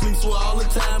get no sleep, so all the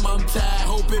time I'm tired.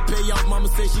 Hope it pay off, mama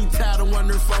said she tired of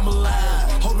wondering if I'm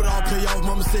alive. Hope it all pay off,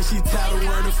 mama said she tired of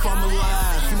wondering if I'm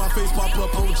alive. See my face pop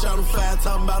up on Channel 5,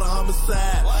 talking about a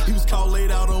homicide. He was called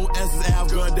laid out on S's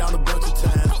Ave, gunned down a bunch of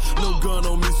times. No gun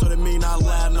on me, so that mean I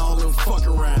lied and all them fuck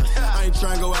around. I ain't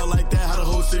trying to go out like that, how the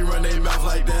whole city run their mouth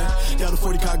like that. Got a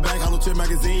 40 cock back, hollow tip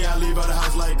magazine, I leave out the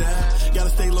house like that. Gotta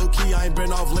stay low key, I ain't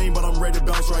been off lean, but I'm ready to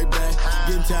bounce right back.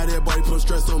 Getting tired of everybody put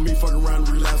stress on me, fuck around and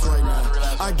relapse right now.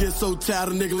 I get so tired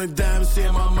of nickel and dime,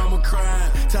 seeing my mama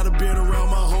crying. Tired of being around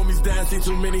my homies, dancing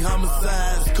too many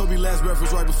homicides. Kobe last breath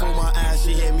was right before my eyes,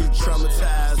 she had me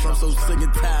traumatized. I'm so sick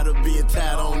and tired of being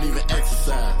tired, I don't even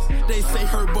exercise. They say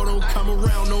Herbo don't come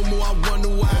around no more, I wonder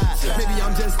why. Maybe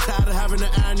I'm just tired of having an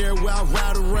iron there where I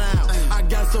ride around. I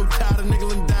got so tired of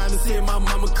nickel and dime, seeing my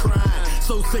mama crying.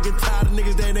 So sick and tired of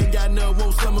niggas that ain't got none,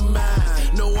 want some of mine.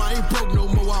 No, I ain't broke no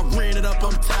more, I ran it up,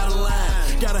 I'm tired of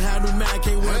lying. Gotta have new man,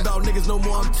 can't worry about niggas no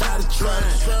more, I'm tired of trying.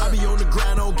 I be on the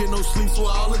grind, I don't get no sleep, so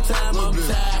all the time I'm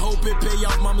tired. Hope it pay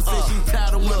off, mama said she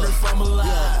tired of wondering if I'm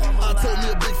alive. I told me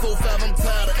a big 4-5, I'm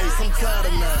tired of ace, I'm tired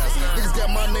of nines. Niggas got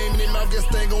my name in their mouth, guess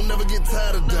they ain't gon' never get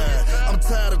tired of dying. I'm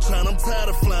tired of trying, I'm tired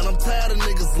of flying, I'm tired of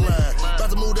niggas lying. About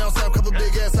to move down south, couple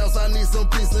big ass house, I need some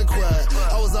peace and quiet.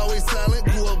 I was always silent,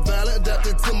 grew up violent,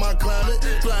 adapted to my climate.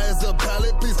 Fly as a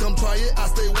pilot, please come try quiet, I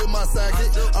stay with my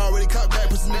sidekick. Already cocked back,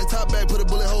 push the nigga top back, put a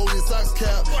bullet hole in your socks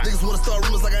cap. Niggas wanna start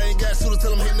rumors like I ain't got shooters,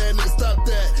 tell them hating that nigga stop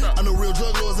that. I know real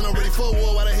drug lords and I'm ready for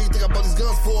war. Why the hell you think I bought these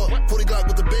guns for? 40 Glock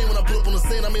with the beam when I pull up on the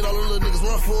scene, I mean all them little niggas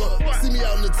run for it. See me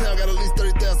out in the town, got at least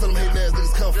 30,000, tell them hating ass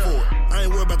niggas come for it. I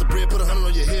ain't worried about the bread, put 100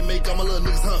 on your head, make all my little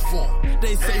niggas hunt for it.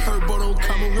 They say Herbo don't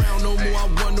come around no more, I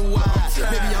wonder why.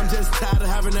 Maybe I'm just tired of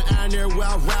having an iron there where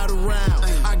I ride around.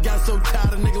 I got so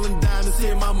tired of nickel and dime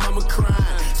seeing my mama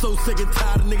crying. So sick and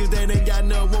tired of niggas that ain't got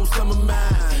nothing, want some of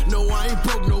mine. No, I ain't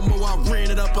broke no more, I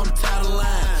ran it up, I'm tired of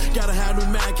lying. Gotta have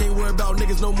new man, can't worry about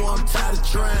niggas no more, I'm tired of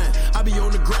trying. I be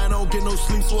on the grind, I don't get no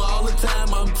sleep, so all the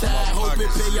time I'm tired. Hope it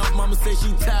pay off, mama say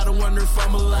she tired of wondering if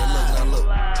I'm alive. Hey, look.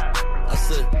 I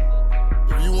said,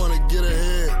 if you wanna get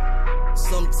ahead,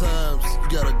 sometimes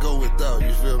you gotta go without,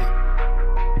 you feel me?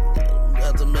 You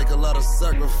have to make a lot of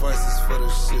sacrifices for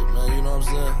this shit, man, you know what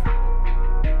I'm saying?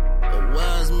 A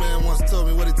wise man once told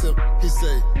me, what he tell me? He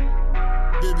say,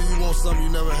 baby, you want something you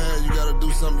never had, you gotta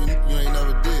do something you ain't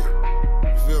never did.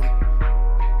 You feel me?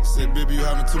 He said, baby, you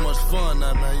having too much fun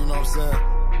now, man, you know what I'm saying?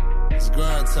 It's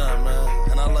grind time,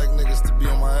 man, and I like niggas to be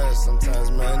on my ass sometimes,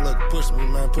 man. Look, push me,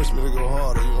 man, push me to go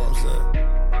harder, you know what I'm saying?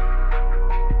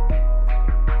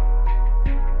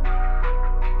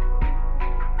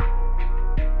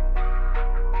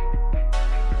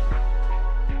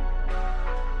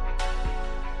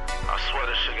 I swear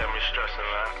this shit got me stressing,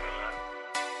 man.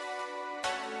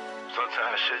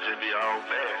 Sometimes shit just be all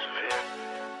bad, man.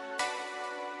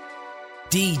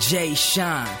 DJ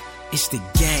Shine, it's the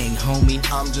gang, homie.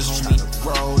 I'm just trying to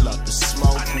roll up the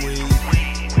smoke weed.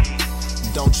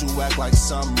 Don't you act like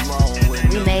something wrong with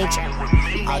me.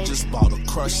 I just bought a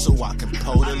crush so I can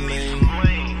pull the lean.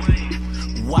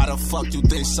 Why the fuck you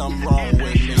think something wrong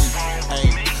with me?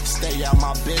 Hey, stay out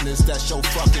my business, that's your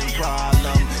fucking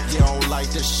problem. You don't like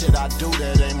the shit I do,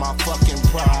 that ain't my fucking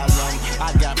problem.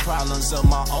 I got problems of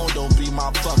my own, don't be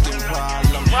my fucking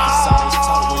problem. It's always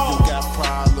tough when you got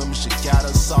problems, you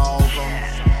gotta solve them.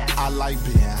 I like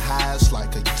being high, it's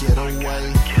like a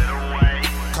getaway.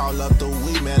 Call up the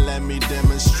weed, man, let me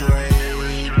demonstrate.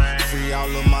 Free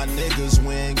all of my niggas,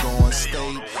 we ain't going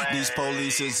state. These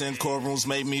polices in courtrooms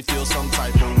make me feel some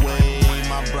type of way.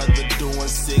 My brother doing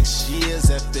 6 years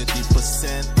at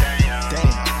 50%.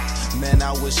 Damn, man,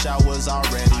 I wish I was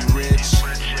already rich.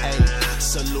 Hey,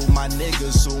 salute my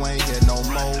niggas who ain't here no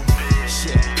more.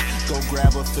 Shit, go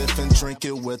grab a fifth and drink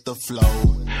it with the flow.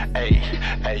 Hey,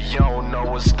 you don't know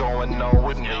what's going on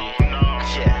with me.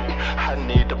 Yeah, I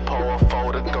need to pour a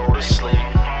four to go to sleep.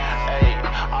 Hey,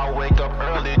 I wake up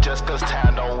early just cause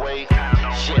time don't wait.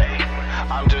 Yeah,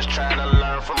 I'm just trying to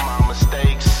learn from my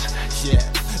mistakes. Yeah,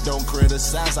 don't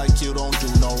criticize like you don't do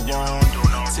no wrong.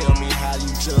 Tell me how you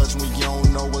judge when you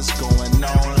don't know what's going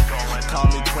on. Call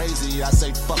me crazy, I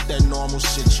say fuck that normal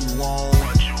shit you want.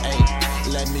 Hey,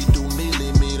 let me do me,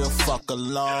 leave me the fuck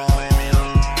alone.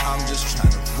 I'm just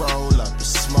trying to roll up the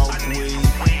smoke weed.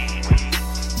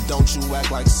 Don't you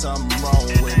act like something wrong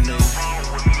with me.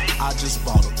 I just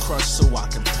bought a crush so I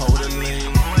can pull the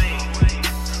lean.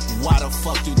 Why the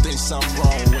fuck you think something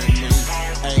wrong with me?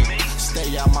 Hey,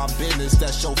 stay out my business,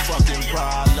 that's your fucking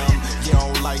problem. You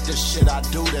don't like the shit I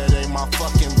do, that ain't my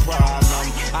fucking problem.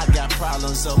 I got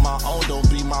problems of my own, don't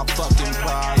be my fucking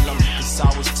problem. Cause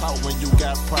I was taught when you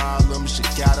got problems, you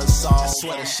gotta solve. I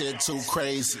swear that shit too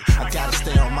crazy, I gotta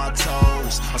stay on my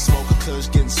toes. I smoke a kush,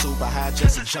 getting super high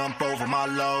just to jump over my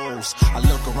lows. I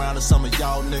look around at some of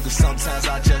y'all niggas, sometimes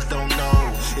I just don't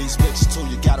know. These bitches too,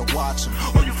 you gotta watch them,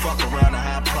 or you fuck around and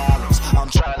have problems. I'm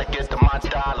trying to get to my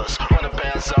dollars, run the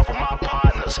bands up with my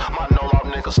partners. My no-law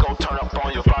niggas gon' turn up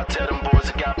on you if I tell them boys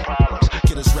that got problems.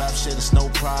 Kid, this rap shit is no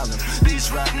problem.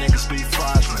 These rap niggas be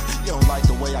fraudulent. You don't like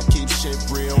the way I keep shit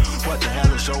real, what the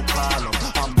hell is your problem?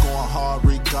 I'm going hard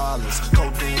regardless,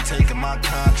 codeine taking my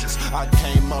conscience. I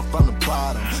came up from the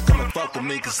bottom, come and fuck with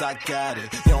me cause I got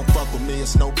it. You don't fuck with me,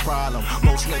 it's no problem.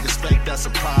 Most niggas fake, that's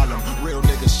a problem. Real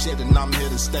niggas shit and I'm here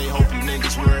to stay. Hope you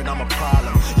niggas worried I'm a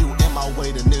problem. You in my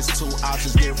way, then this two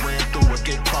options get ran through or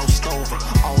get crossed over.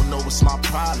 I don't know what's my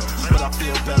problem, but I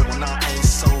feel better when I ain't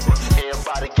sober.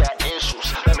 Everybody got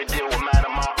issues, let me deal with mine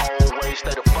in my own way.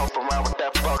 Stay the fuck around with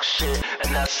that fuck shit,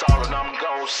 and that's all that I'm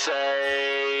gon'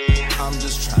 say. I'm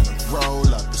just trying to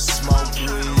roll up the smoke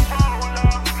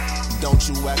weed. Don't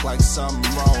you act like something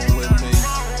wrong with me.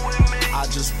 I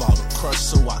just bought a crush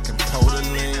so I can pull the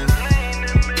lean.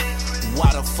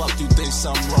 Why the fuck you think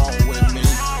something wrong with me?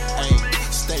 Hey,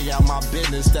 stay out my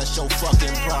business, that's your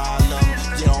fucking problem.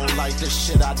 You don't like the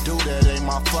shit I do, that ain't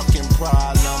my fucking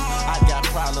problem. I got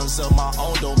problems of my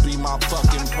own, don't be my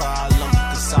fucking problem.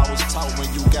 Cause I was taught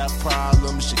when you got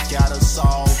problems, you gotta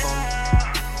solve them.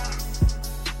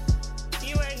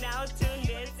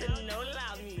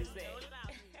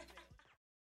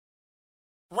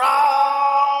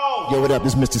 up?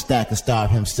 This Mr. Stacker Star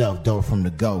himself, Dope from the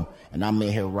Go. And I'm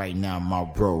in here right now, my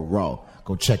bro Raw.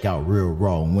 Go check out Real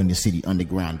Raw on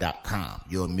WindyCityUnderground.com.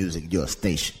 Your music, your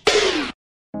station.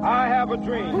 I have a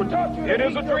dream. It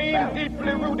is a dream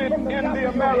deeply rooted in the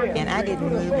American. And I didn't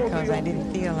move because I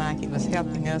didn't feel like it was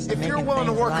helping us. If you're willing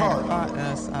to work hard,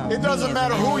 it doesn't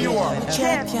matter who you are. A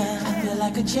champion, I feel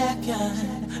like a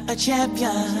champion, a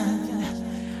champion.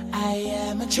 I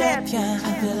am a champion,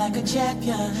 I feel like a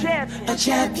champion, a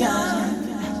champion.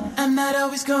 I'm not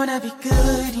always gonna be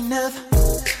good enough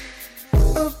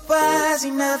or wise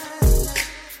enough.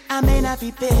 I may not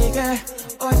be bigger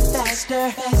or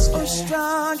faster or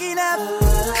strong enough.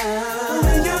 But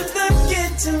when you look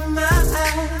into my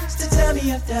eyes to tell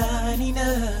me I've done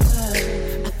enough,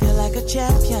 I feel like a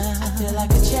champion, I feel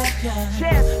like a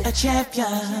champion, a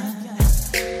champion.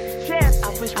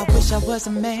 I wish I was a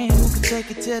man who could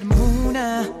take it to the moon,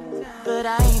 but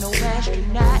I ain't no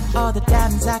astronaut. All the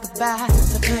diamonds I could buy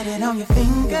to put it on your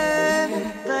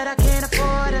finger, but I can't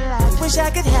afford a lot. Wish I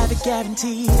could have it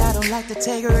guaranteed. I don't like to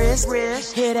take a risk.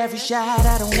 Hit every shot,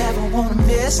 I don't ever wanna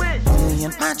miss. Only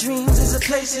in my dreams is a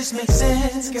place this makes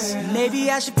sense, girl. Maybe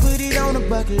I should put it on a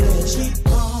bucket list. Keep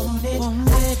on it, won't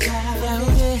let it,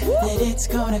 that it's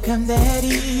gonna come that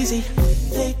easy.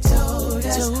 They told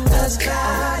us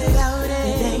about it.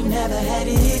 They ain't never had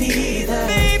it either.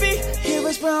 Baby, here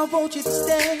is where I want you to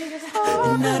stay,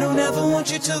 and I don't ever want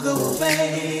you to go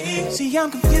away. See, I'm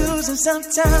confused and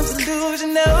sometimes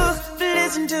delusional, but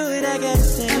listen to it, I gotta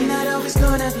say, I'm not always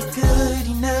gonna be good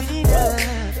enough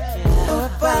or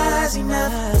wise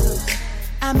enough.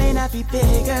 I may not be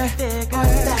bigger or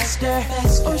faster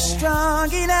or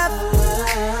strong enough.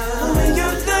 But when you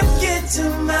look into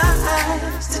my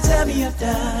eyes to tell me I've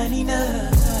done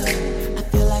enough, I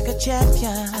feel like a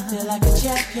champion, I feel like a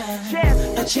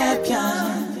champion, a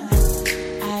champion.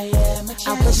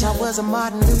 I wish I was a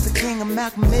Martin Luther King or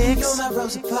Malcolm X. You're my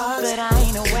Rosa Parks, but I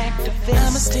ain't no activist.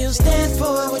 I'ma still stand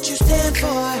for what you stand for.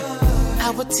 I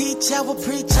will teach, I will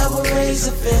preach, I will raise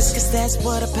a fist, cause that's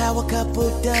what a power couple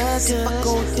does. If I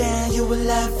go down, you will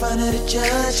lie in front of the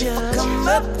judge. If I come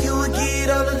up, you will get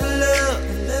all of the love.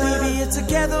 Baby, it's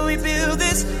together we build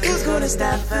this. Who's gonna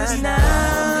stop us now?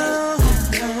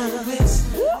 I know it's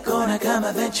gonna come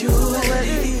eventually.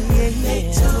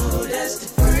 They told us to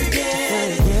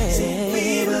forget it.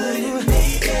 See, we wouldn't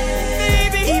make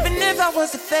it. Baby, even if I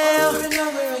was to fail, over and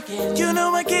over again, you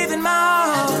know I gave it my all.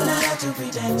 I do not have to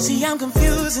pretend. See, I'm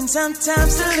confused and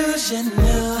sometimes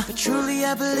delusional, but truly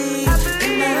I believe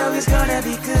I'm not always gonna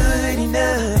be good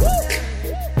enough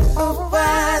or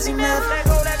wise enough.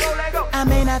 I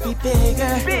may not be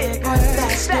bigger or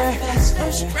faster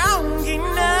or strong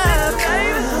enough.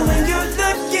 But when you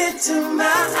look into my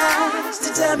eyes to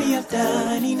tell me I've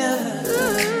done enough,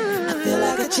 I feel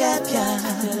like a champion,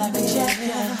 I feel like a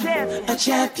champion, a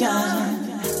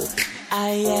champion.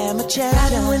 I am a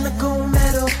champion. I win the gold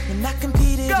medal when I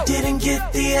competed. Didn't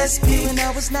get the SP when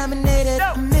I was nominated.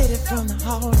 I made it from the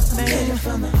Hall of Fame. Made it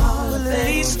from the Hall of Fame. At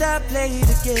least I played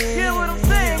the game. Hear what I'm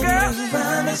saying, girl? I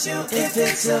promise you, if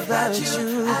it's about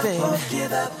you, I won't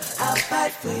give up. I'll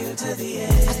fight for you to the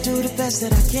end. I do the best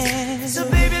that I can. So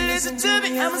baby, listen to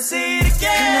me. I'ma say it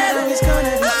again. I'm always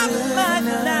gonna be good. I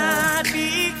might not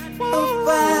be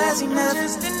wise enough.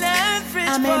 Just an average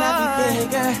I may not be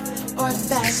bigger or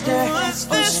faster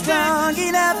or strong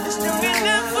enough.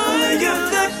 When you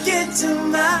look into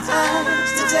my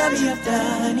eyes to tell me I've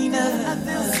done enough, I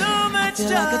feel so much I feel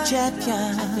like a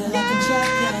champion, I feel like a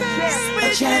champion,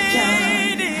 a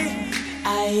champion. I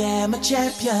am a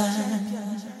champion.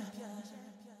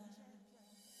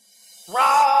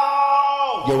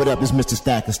 Yo, what up? This Mr.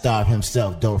 Stacker Star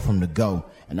himself, Dope from the Go.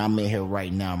 And I'm in here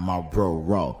right now, my bro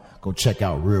Raw. Go check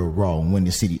out Real Raw on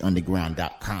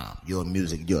WindyCityUnderground.com. Your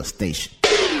music, your station.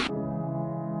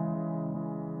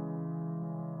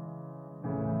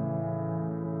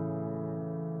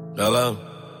 Hello?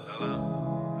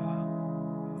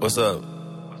 What's up?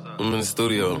 I'm in the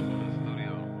studio.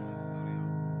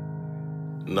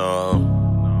 No.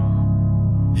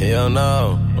 Hell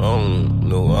no. I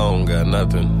don't got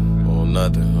nothing.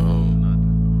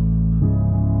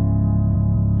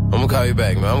 I'm gonna call you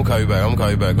back, man. I'm gonna call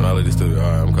you back when I leave the studio.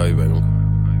 Alright, I'm gonna call you back.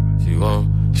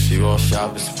 She want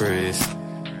shopping sprees.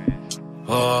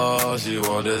 Oh, she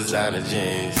want designer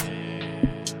jeans.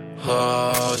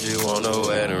 Oh, she want a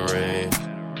wedding ring.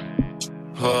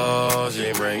 Oh, she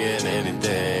ain't bringing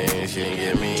anything. She ain't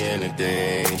give me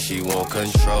anything. She want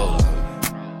control.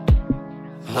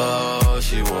 Oh,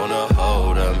 she wanna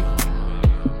hold him.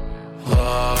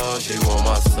 Oh, she want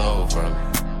my soul from me.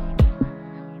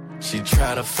 She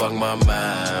tryna fuck my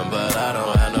mind, but I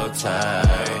don't have no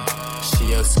time.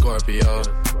 She a Scorpio.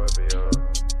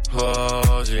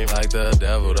 Oh, she like the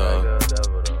devil though.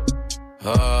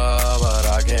 Oh, but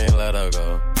I can't let her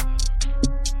go.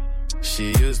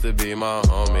 She used to be my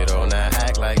homie though, now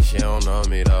act like she don't know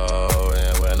me though.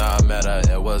 And when I met her,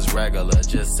 it was regular,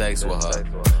 just sex with her.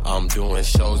 I'm doing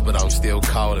shows, but I'm still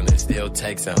calling and still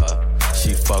texting her.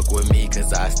 She fuck with me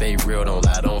cause I stay real, don't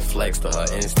lie, don't flex to her.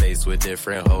 In states with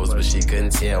different hoes, but she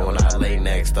couldn't tell when I lay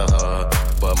next to her.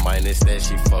 But minus that,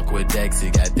 she fuck with Dex, he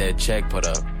got that check put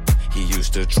up. He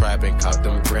used to trap and cop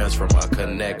them grams from my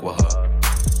connect with her.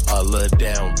 A little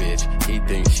down bitch, he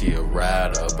thinks she a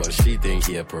rider, but she think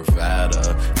he a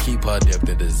provider. Keep her dipped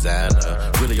in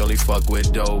designer. Really only fuck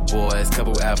with dope boys,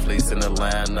 couple athletes in the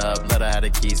lineup. Let her have the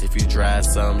keys if you drive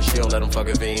some. She don't let them fuck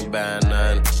if he ain't buying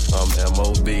none. I'm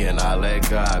MOB and I let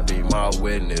God be my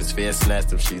witness. Fear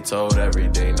snatched him, she told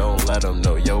everything. Don't let them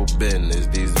know your business.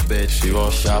 These bitch, she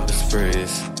want shopping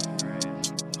sprees.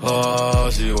 Oh,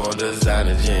 she want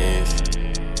designer jeans.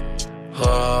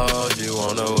 Oh, she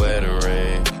want a wedding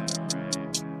ring.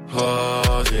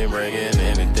 Oh, she ain't bringing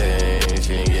anything.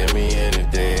 She ain't give me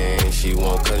anything. She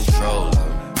want control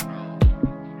them.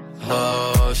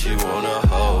 Oh, she wanna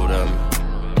hold them.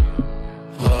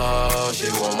 Oh,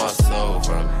 she want my soul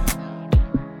from me.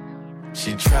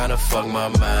 She tryna fuck my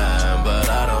mind, but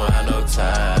I don't have no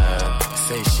time.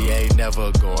 Say she ain't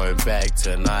never going back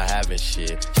to not having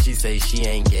shit. She say she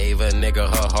ain't gave a nigga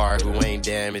her heart who ain't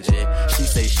damaging. She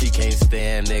say she can't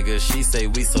stand niggas. She say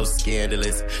we so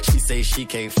scandalous. She say she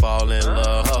can't fall in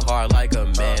love. Her heart like a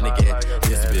mannequin.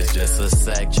 This bitch just a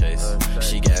sack chase.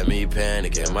 She got me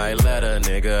panicking. Might let a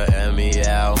nigga hand me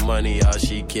out. Money all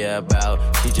she care about.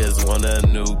 She just want a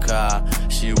new car.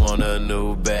 She want a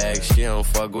new bag. She don't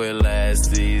fuck with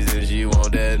last season. She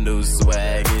want that new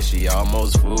swag. And she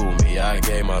almost fooled me. I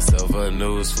gave myself a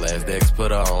news flash. Dex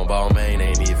put her on, Balmain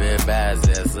ain't even bad.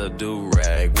 That's a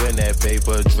do-rag. When that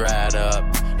paper dried up,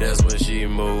 that's when she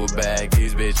moved back.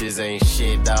 These bitches ain't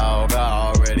shit, dog.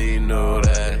 I already knew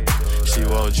that. She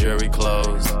want jewelry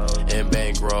clothes and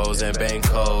bank rolls and bank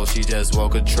codes. She just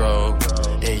want control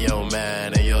in your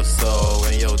mind and your soul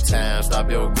and your time.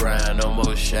 Stop your grind, no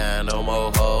more shine, no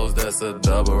more hoes. That's a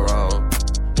double wrong.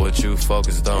 What you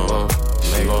focused on?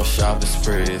 She gon' shop the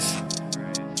sprees.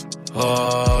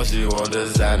 Oh, she want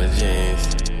designer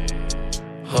jeans.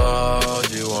 Oh,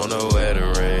 she want a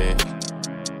wedding ring.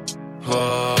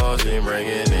 Oh, she ain't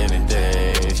bringing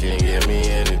anything. She ain't give me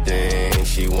anything.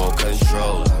 She want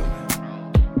control them.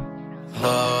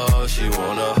 Oh, she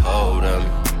wanna hold them.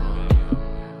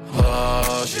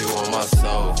 Oh, she want my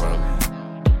soul from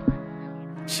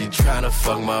me. She tryna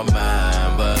fuck my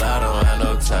mind, but I don't have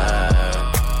no time.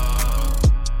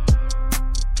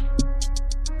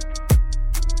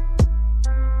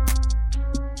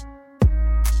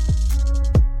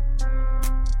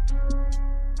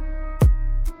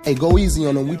 Hey, go easy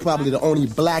on him. We probably the only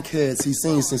blackheads he's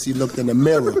seen since he looked in the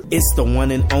mirror. It's the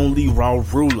one and only Raw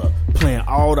Ruler, playing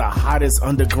all the hottest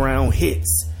underground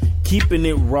hits, keeping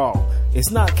it raw.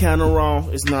 It's not kinda raw,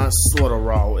 it's not sorta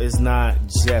raw, it's not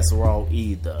just raw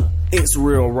either. It's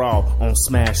Real Raw on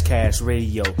Smash Cash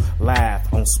Radio, live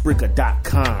on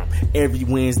Spreaker.com every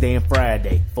Wednesday and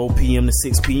Friday, 4 p.m. to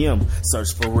 6 p.m.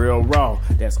 Search for Real Raw.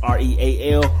 That's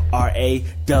REALRAWW.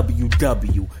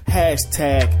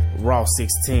 Hashtag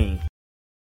Raw16.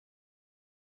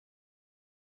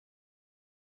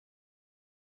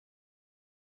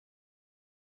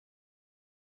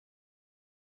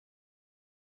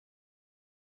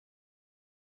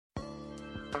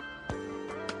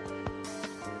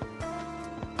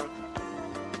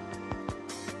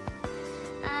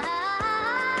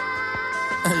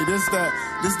 Hey, this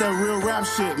that real rap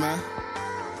shit, man.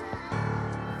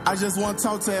 I just want to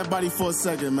talk to everybody for a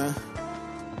second, man.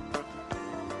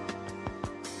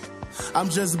 I'm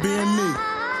just being me.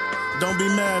 Don't be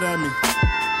mad at me.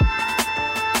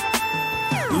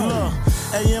 Look,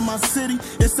 hey, in my city,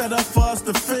 it's set up for us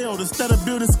to fail. Instead of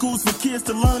building schools for kids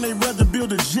to learn, they rather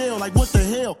build a jail. Like, what the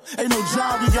hell? Ain't no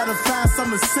job, you gotta find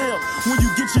something to sell. When you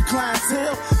get your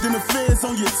clientele, then the feds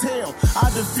on your tail. I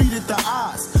defeated the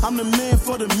odds. I'm the man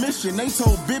for the mission. They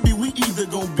told Bibby we either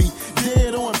gonna be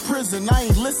dead or in prison. I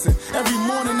ain't listen. Every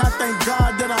morning I thank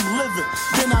God that I'm living.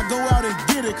 Then I go out and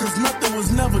get it, cause nothing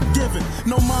was never given.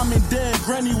 No mom and dad,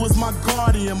 granny was my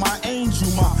guardian, my angel,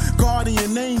 my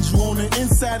guardian angel. On the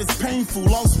inside it's painful,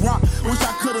 lost rock. Wish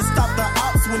I could've stopped the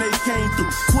ops when they came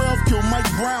through. 12 killed Mike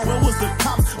Brown, where was the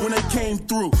cops when they came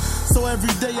through? So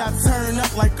every day I turn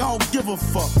up like I don't give a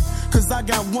fuck. Cause I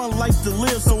got one life to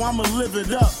live, so I'ma live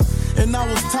it up. And I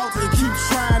was taught to keep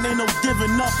trying, ain't no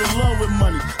giving up, in love with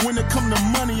money. When it come to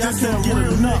money, I can't get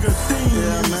enough. Nigga thing.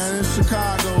 Yeah, man, it's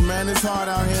Chicago, man. It's hard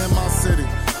out here in my city.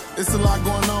 It's a lot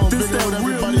going on. This bigger than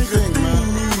everybody think, man.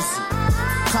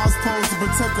 Cops supposed to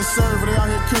protect the server. They out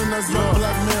here killing us young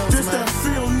black males, this man. That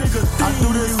feel nigga thing. I do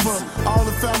this for all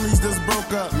the families that's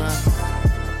broke up, man.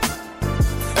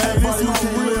 Everybody who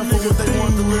can't live for what they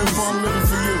want to live for, I'm living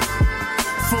for you.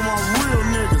 For my real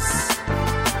niggas.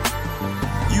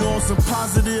 You on some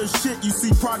positive shit, you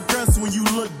see progress when you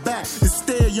look back.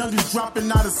 Instead, youngins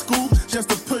dropping out of school just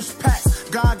to push packs.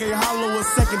 God gave Hollow a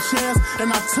second chance,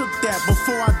 and I took that.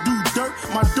 Before I do dirt,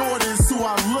 my daughter is who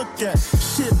I look at.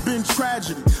 Shit been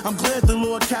tragedy. I'm glad the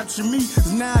Lord captured me,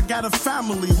 'cause now I got a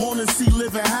family. Wanna see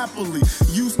living happily.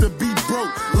 Used to be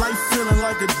broke, life feeling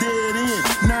like a dead end.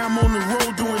 Now I'm on the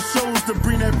road doing shows to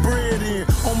bring that bread in.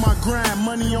 On my grind,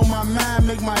 money on my mind,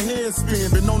 make my head spin.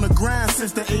 Been on the grind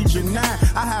since the age of 9.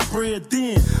 I have bread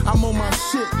then. I'm on my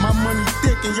shit, my money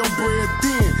thick and your bread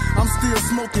thin. I'm still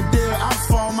smoking dead ops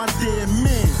for all my dead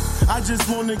men. I just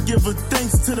wanna give a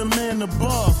thanks to the man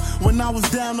above. When I was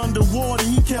down underwater,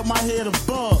 he kept my head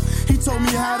above. He told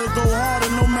me how to go harder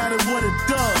no matter what it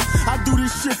does. I do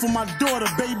this shit for my daughter,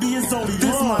 baby, it's only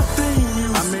this love. My thing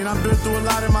music. I mean, I've been through a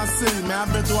lot in my city, man.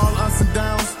 I've been through all ups and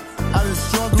downs. I just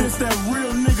struggled. This that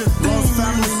real nigga thing. Lost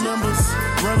family members,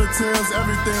 relatives,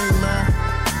 everything, man.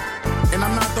 And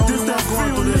I'm not the only one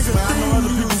going through this, man. I know other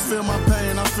people feel my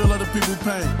pain. I feel other people's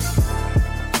pain.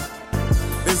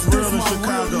 It's real in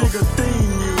Chicago. Real nigga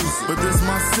theme music. But this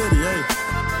my city, hey.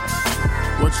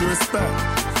 What you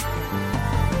expect?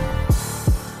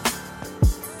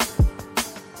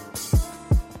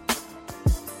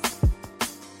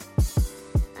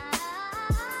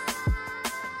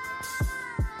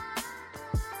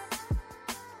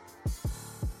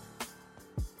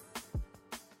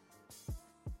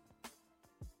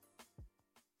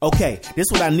 Okay, this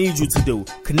is what I need you to do.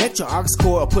 Connect your aux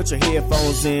cord or put your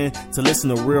headphones in to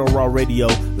listen to Real Raw Radio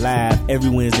live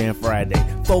every Wednesday and Friday,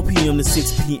 4 p.m. to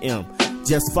 6 p.m.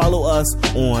 Just follow us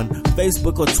on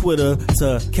Facebook or Twitter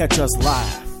to catch us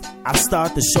live. I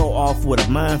start the show off with a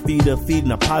mind feeder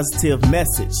feeding a positive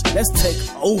message. Let's take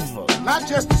over. Not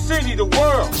just the city, the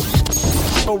world.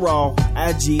 Real Raw,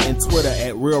 IG and Twitter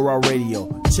at Real Raw Radio.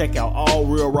 Check out all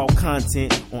Real Raw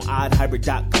content on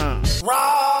oddhybrid.com.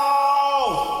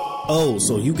 Oh,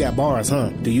 so you got bars,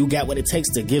 huh? Do you got what it takes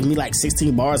to give me like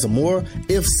 16 bars or more?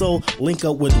 If so, link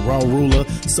up with Raw Ruler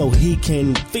so he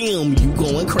can film you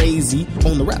going crazy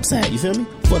on the rap side, you feel me?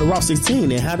 For the Raw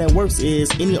 16, and how that works is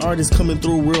any artist coming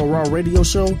through Real Raw Radio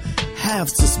show have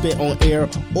to spit on air,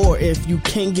 or if you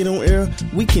can't get on air,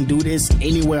 we can do this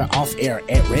anywhere off air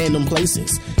at random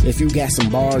places. If you got some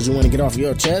bars you want to get off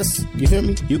your chest, you feel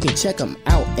me? You can check them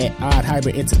out at Odd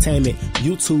Hybrid Entertainment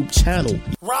YouTube channel.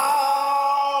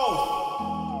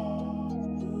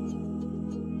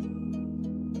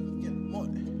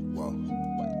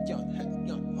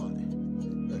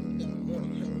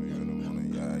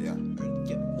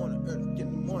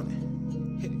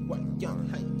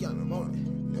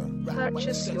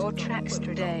 Purchase your tracks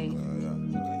today.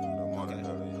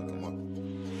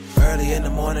 Early in the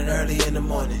morning,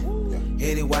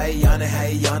 hit it while you yawning, how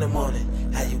you yawning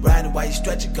morning. How you riding while you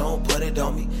stretching, gon' put it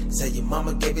on me. Say your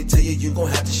mama gave it to you, you gon'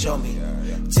 have to show me.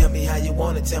 Tell me how you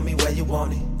want it, tell me where you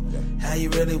want it. How you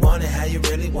really want it, how you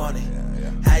really want it.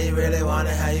 How you really want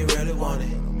it, how you really want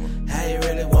it. How you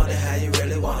really want it, how you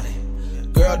really want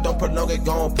it. Girl, don't prolong it,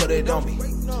 gon' put it on me.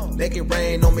 Make it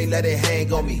rain on me, let it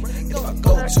hang on me. If I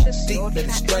go too deep, let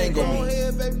it strangle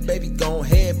me. Baby, go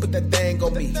ahead, put that thing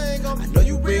on me. I know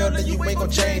you real and you ain't gon'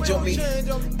 change on me.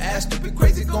 Ass stupid,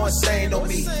 crazy, go insane on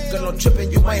me. Girl, I'm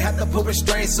tripping, you might have to put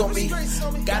restraints on me.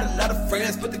 Got a lot of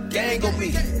friends, put the gang on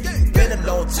me. Been a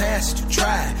long time since you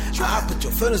tried. I'll put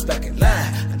your feelings back in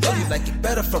line. I know you like it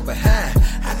better from behind.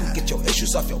 I can get your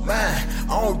issues off your mind.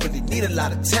 I don't really need a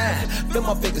lot of time. Feel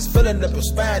my fingers filling up your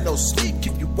spine, no sleep,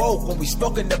 keep you woke. When we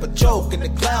smoking, never joke. In the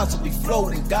clouds, we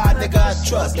floating. God, nigga, I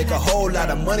trust. Make a whole lot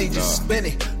of money, just spend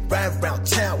it. Riding around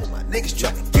town with my niggas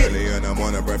trying to get it. Early in the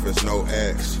morning, breakfast, no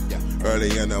eggs.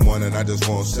 Early in the morning, I just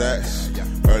want sex.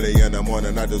 Early in the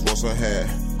morning, I just want some hair.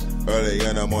 Early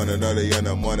in the morning,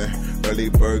 early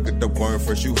bird, get the worm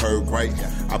first, you heard right.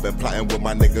 I've been plotting with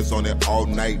my niggas on it all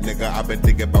night, nigga. I've been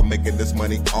thinking about making this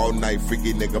money all night.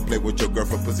 Freaky nigga, play with your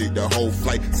girlfriend pussy the whole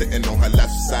flight. Sitting on her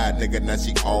left side, nigga, now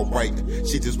she alright.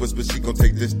 She just whispered she gon'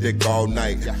 take this dick all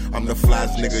night. I'm the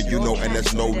flies, nigga, you know, and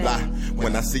that's no lie.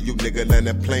 When I see you, nigga,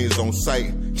 landing planes on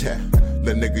sight, yeah.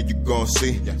 Little nigga, you gon'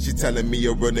 see. She telling me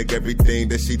a real nigga everything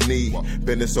that she need.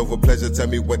 Business over pleasure, tell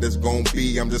me what it's gon'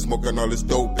 be. I'm just smoking all this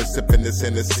dope and sipping this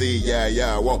Hennessy.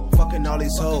 Yeah, whoa. Fucking all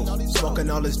these hoes, smoking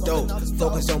all this dope.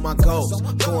 Focus on my goals,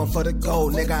 going for the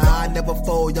gold. Nigga, I never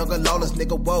fold. Younger lawless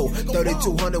nigga, whoa.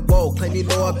 3200, whoa. Claim you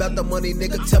know about the money,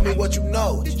 nigga. Tell me what you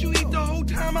know. Did you eat the whole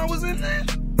time I was in there?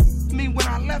 I mean, when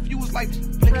I left, you was like,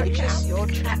 nigga, Purchase your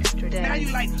tracks today. now you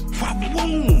like, boom,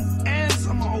 and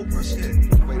some Oprah shit.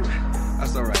 Wait,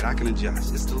 that's all right. I can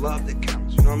adjust. It's the love that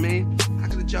counts. You know what I mean? I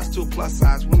can adjust to a plus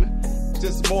size woman.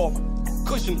 Just more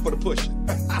cushion for the pushing.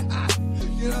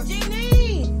 You know?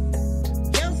 Genie!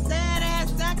 Your sad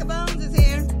ass sack of bones is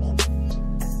here.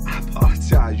 I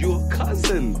apologize. You a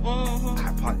cousin.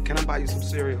 Can I buy you some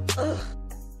cereal?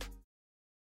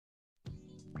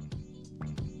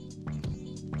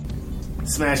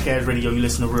 Smash Cash Radio, you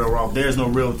listen to Real Raw. There's no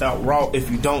real without Raw. If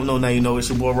you don't know, now you know. It's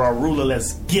your boy Raw Ruler.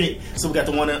 Let's get it. So we got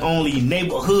the one and only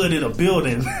neighborhood in a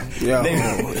building. Yo.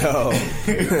 That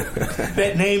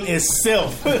name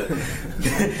itself.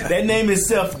 That name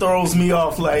itself throws me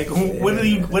off. Like, where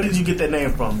did you get that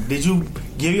name from? Did you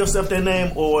give yourself that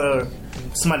name, or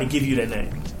somebody give you that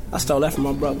name? I stole that from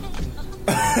my brother.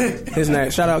 His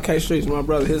name, shout out K Streets, my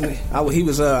brother. His name, I was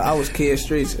Kid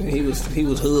Streets, and he was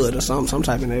hood or some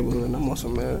type of neighborhood. And I'm on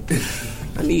some man.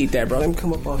 I need that, bro. Let me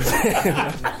come up off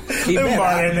that. Let me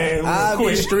borrow that name. I'll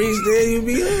be Streets, then you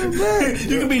be hood, man.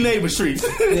 You can be neighbor Streets.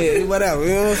 Yeah, whatever,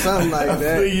 you know, something like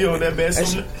that. You on that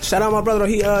best. Hey, shout out my brother.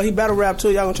 He battle rap too.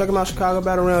 Y'all gonna check him out. Chicago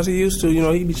battle rounds. He used to, you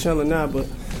know, he be chilling now, but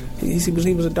he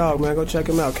was a dog, man. Go check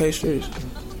him out, K Streets.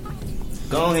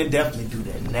 Go on and definitely do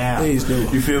that now. Please do.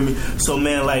 You feel me? So,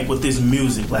 man, like, with this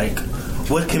music, like,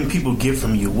 what can people get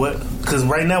from you? Because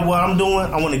right now, what I'm doing,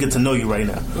 I want to get to know you right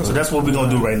now. So that's what we're going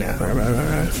to do right now.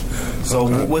 Right.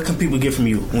 So what can people get from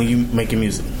you when you making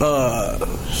music?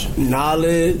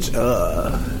 Knowledge,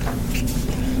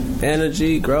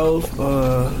 energy, growth,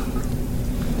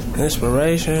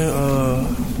 inspiration,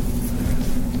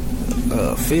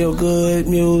 feel good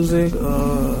music,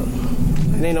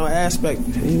 it ain't no aspect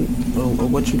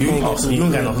of what you can't get. You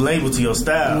ain't got no label to your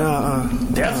style. Nah,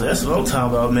 that's what I'm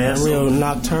talking about, man. Real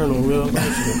nocturnal, real.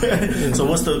 So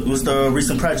what's the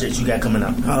recent project you got coming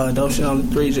out? Dope Shit Only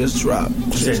 3 just dropped.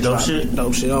 You said Dope Shit?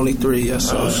 Dope Shit Only 3, yes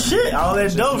sir. Oh shit, all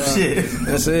that dope shit.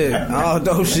 That's it. All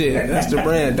dope shit. That's the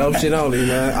brand. Dope Shit Only,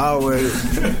 man. Always.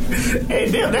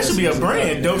 Hey, damn, that should be a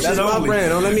brand. Dope Shit Only. That's my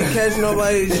brand. Don't let me catch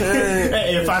nobody.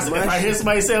 Hey, if I hear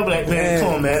somebody say, I'm like, man,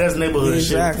 come on, man, that's neighborhood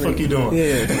exactly. shit. What the fuck you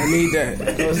doing? Yeah, I need that.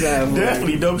 What's that?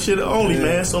 Definitely Dope Shit Only,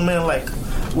 man. So, man, like,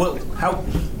 what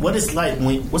is like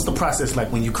what's the process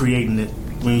like when you created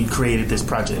this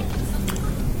project?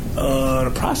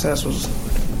 The process was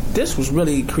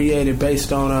really created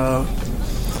based on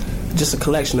just a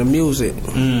collection of music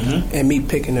and me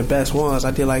picking the best ones.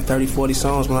 I did like 30-40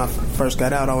 songs when I first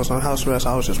got out. I was on house arrest.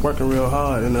 I was just working real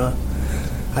hard, and I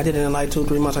did it in like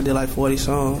 2-3 months. I did like 40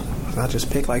 songs. I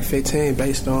just picked like 15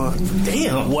 based on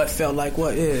what felt like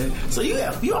what. Yeah. So you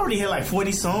already had like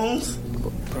 40 songs.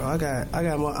 Bro, I got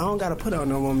more. I don't gotta put out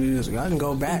no more music. I can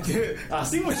go back. I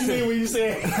see what you mean when you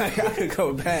say I can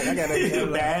go back. I gotta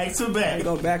back to back. I can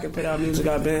go back and put out music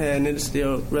I've been had, and it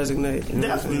still resonate. You know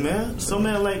definitely, man. So,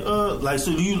 man, like,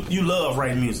 so you love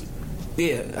writing music?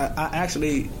 Yeah, I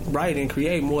actually write and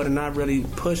create more than I really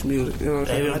push music. You know what I'm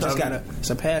saying? I just got a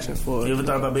passion for it. You ever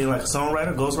thought about being like a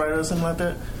songwriter, ghostwriter, or something like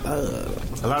that? A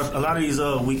lot of these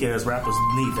weak ass rappers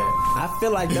need that. I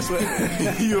feel like that's what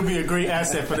you'll be a great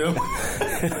asset for them.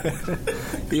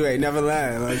 You ain't never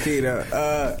lying, like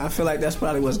Keita. I feel like that's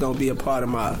probably what's gonna be a part of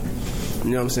my,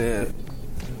 you know what I'm saying,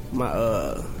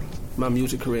 my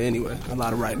music career anyway. A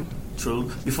lot of writing. True.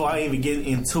 Before I even get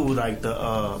into like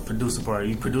the producer part,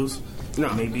 you produce? No,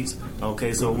 maybe.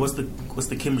 Okay, so what's the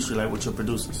chemistry like with your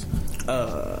producers?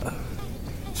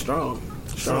 Strong.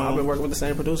 I've been working with the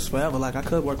same producers forever. Like I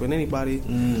could work with anybody,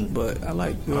 but I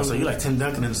like. So you like Tim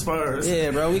Duncan and the Spurs?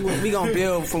 Yeah, bro. We gonna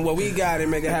build from what we got and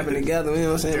make it happen together. You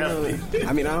know what I'm saying? Definitely.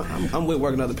 I mean, I'm with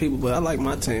working with other people, but I like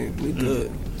my team. We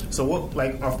good. So what,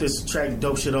 like off this track,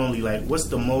 Dope Shit Only? Like, what's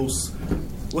your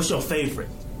favorite?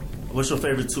 What's your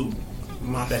favorite too?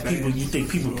 You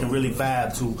think people can really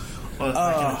vibe to,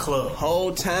 like in a club?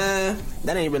 Whole time.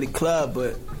 That ain't really club,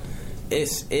 but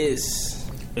it's a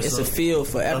feel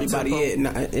for everybody. It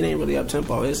ain't really up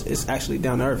tempo. It's actually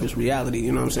down to earth. It's reality.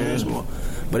 You know what I'm saying? It's more,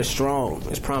 but it's strong.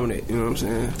 It's prominent. You know what I'm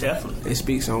saying? Definitely. It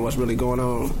speaks on what's really going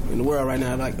on in the world right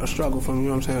now, like a struggle from, you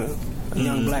know what I'm saying, a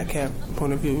young black cat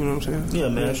point of view. You know what I'm saying? Yeah,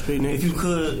 man. If you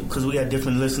could, because we got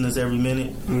different listeners every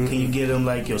minute, can you give them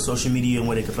like your social media and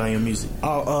where they can find your music?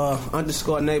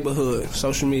 _neighborhood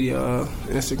social media,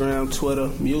 Instagram, Twitter,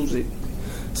 music.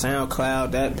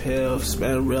 SoundCloud, that Piff,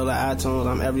 Spend Real, iTunes.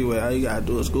 I'm everywhere. All you gotta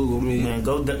do is Google me. Man,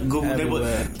 go Google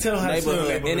neighborhood. Tell them how to spell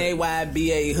neighborhood.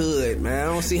 NAYBA hood, man.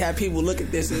 I don't see how people look at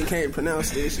this and can't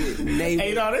pronounce this shit. Neighborhood.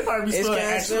 Hey, no, they probably spell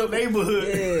actual neighborhood.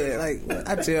 Yeah, like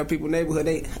I tell people neighborhood.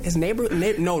 It's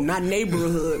no, not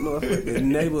neighborhood, motherfucker. It's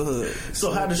neighborhood.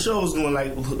 So how the show's going?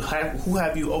 Like, who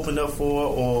have you opened up for,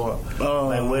 or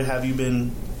like where have you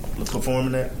been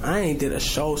performing at? I ain't did a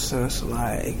show since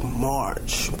like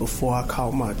March before I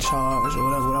caught my charge or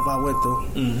whatever I went through.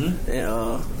 Mm-hmm.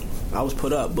 And I was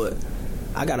put up, but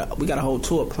we got a whole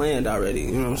tour planned already.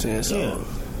 You know what I'm saying? So. Yeah.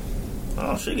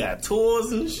 Oh, she got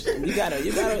tours and shit. You gotta.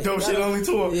 Dope shit only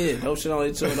tour. Yeah, dope shit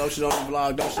only tour, dope shit only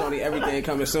vlog, dope shit only everything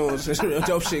coming soon. It's real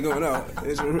dope shit going on.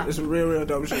 It's real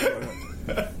dope shit going on.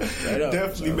 Right up,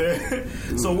 definitely,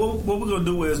 man. So what we're gonna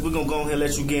do is we're gonna go ahead and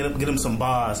let you get him some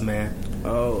bars, man.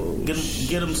 Oh, get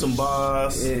him some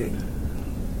bars. Yeah.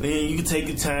 Then you can take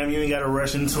your time. You ain't gotta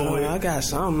rush into it. I got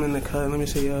something in the cut. Let me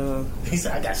see. He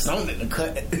said I got something in the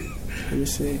cut. Let me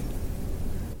see.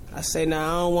 I say now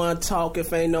I don't want to talk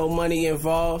if ain't no money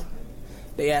involved.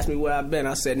 They asked me where I been.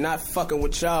 I said not fucking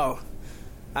with y'all.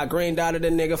 I green dotted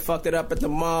a nigga, fucked it up at the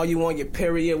mall. You on your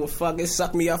period? Well, fuck it,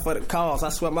 suck me up for the calls. I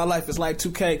swear my life is like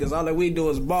 2K, cause all that we do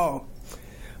is ball.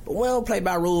 But we don't play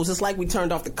by rules. It's like we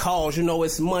turned off the calls. You know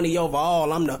it's money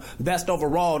overall. I'm the best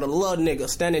overall, the love nigga,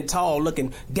 standing tall,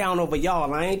 looking down over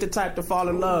y'all. I ain't the type to fall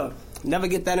in love. Never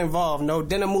get that involved. No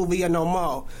dinner movie or no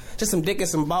mall. Just some dick and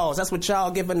some balls. That's what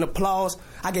y'all giving applause.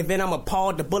 I give in, I'm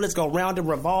appalled. The bullets go round and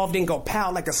revolve, then go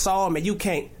pow like a saw. Man, you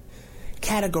can't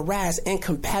categorize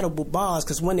incompatible bars,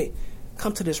 cause when it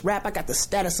come to this rap, I got the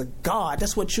status of God.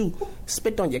 That's what you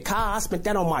spit on your car. I spent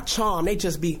that on my charm. They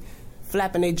just be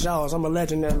flapping their jaws. I'm a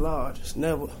legend at large. It's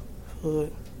never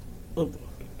hood.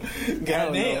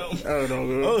 Goddamn. I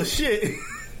don't know. Oh shit.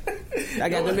 I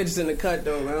got the bitches in the cut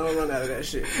though, man. I don't run out of that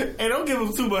shit. Hey, don't give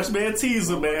them too much, man. Tease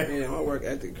them, man. Yeah, my work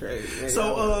ethic crazy. Man.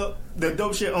 So, the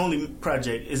Dope Shit Only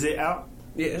project, is it out?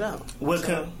 Yeah, it's out. Where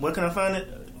can I find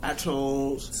it?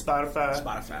 iTunes,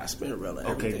 Spotify, Spin Real.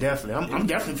 Okay, definitely. I'm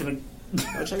definitely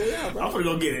finna. Check it out, bro. I'm finna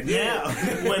go get it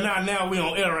now. Well, not now. We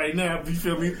on air right now. You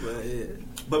feel me?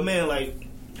 But man, like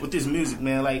with this music,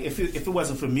 man, like if it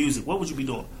wasn't for music, what would you be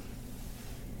doing?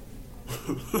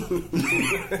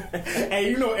 Hey,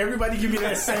 you know everybody give me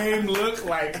that same look,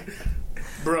 like,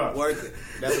 bruh. Work it.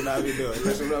 That's what I be doing.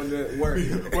 That's what I'm doing. Work.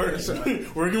 Work.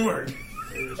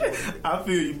 I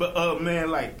feel you, but man,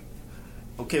 like,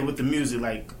 okay, with the music,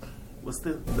 like, I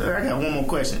got one more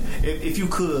question. If you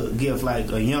could give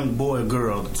like a young boy or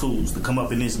girl the tools to come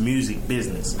up in this music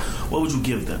business, what would you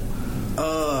give them?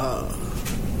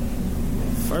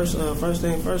 First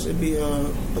thing first, it'd be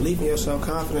believe in yourself,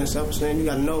 confidence, self-esteem. You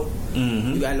gotta know.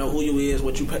 You gotta know who you is,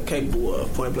 what you capable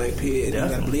of. Point blank. Period. You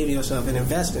gotta believe in yourself and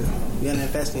invest in. You gotta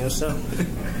invest in yourself.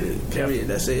 Period.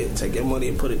 That's it. Take your money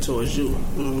and put it towards you.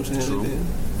 You know what I'm saying?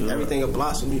 Everything will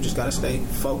blossom. You just gotta stay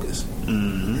focused.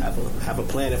 Have a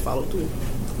plan and follow through.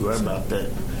 You're right about that.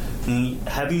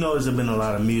 Have you noticed there's been a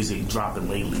lot of music dropping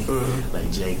lately?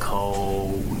 Like J. Cole,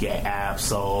 we got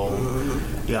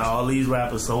Absol, all these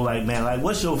rappers. So like, man, like,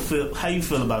 what's your feel? How you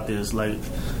feel about this? Like,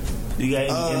 you got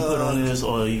any input on this,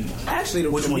 or actually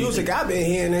the music I've been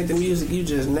hearing ain't the music you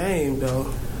just named though.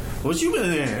 What you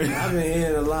been hearing? I've been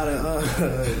hearing a lot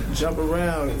of jump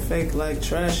around, fake like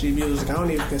trashy music. I don't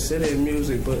even consider it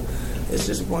music, but it's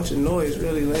just a bunch of noise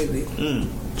really lately.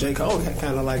 J. Cole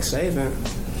kind of like saving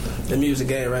the music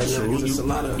game right now. It's a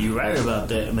lot of. You right about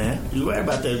that, man. You right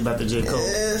about that about the J. Cole.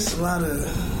 Yeah, it's a lot of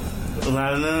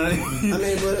none. I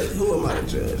mean, but who am I to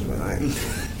judge, man?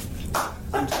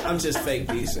 I'm just fake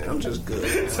decent. I'm just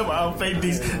good. So I'm fake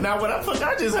decent. Now, what the fuck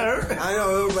I just heard? I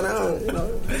know, but I don't. You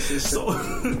know. It's just so,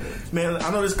 man,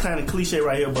 I know this kind of cliche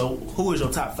right here, but who is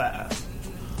your top 5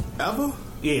 ever?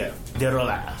 Yeah, dead or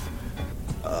alive.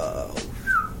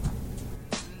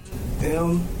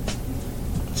 M,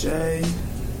 J.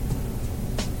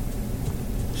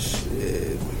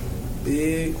 Shit,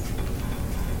 Big,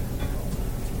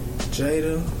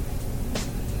 Jada,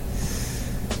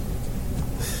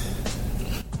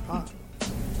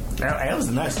 that was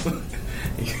a nice one.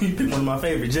 You picked one of my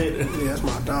favorite, Jada. Yeah, that's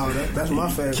my dog. That's my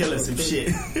favorite. Killing some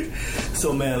shit.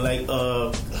 So man, like,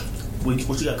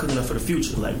 what you got cooking up for the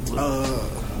future? Like,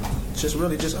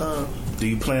 do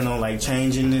you plan on like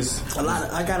changing this?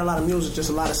 I got a lot of music, just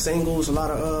a lot of singles, a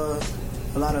lot of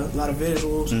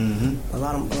visuals,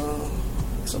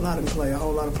 it's a lot in play, a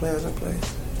whole lot of players in play.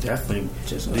 Definitely.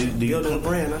 Just building a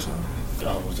brand, that's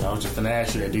all. I was just gonna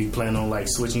ask you that. Do you plan on like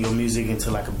switching your music into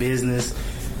like a business?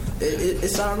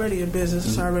 It's already a business.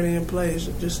 It's already in place.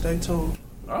 Just stay tuned.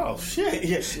 Oh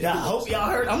shit! Yeah, I hope y'all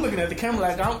heard. I'm looking at the camera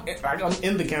like I'm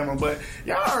in the camera, but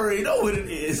y'all already know what it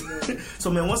is.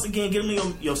 So man, once again, give me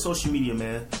your social media,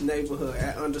 man. Neighborhood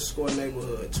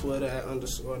 @_neighborhood, Twitter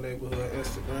 @_neighborhood,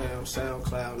 Instagram,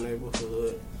 SoundCloud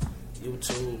Neighborhood,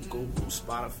 YouTube, Google,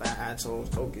 Spotify, iTunes.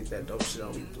 Go get that dope shit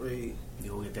on E3.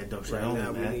 Go get that dope shit right on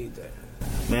now. man. We need that.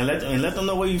 Man, let them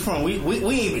know where you from. We ain't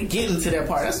even getting to that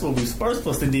part. That's what we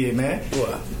supposed to do, man.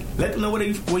 What? Let them know where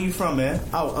you from, man.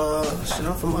 Shit,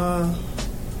 I'm from I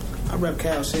rep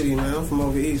Cal City, man. I'm from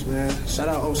over east, man. Shout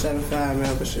out 075,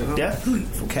 man. But shit, definitely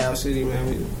from Cal City, man.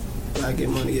 We gotta get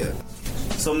money up.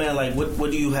 So man, like, what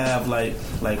do you have, like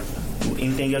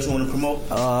anything else you want to promote?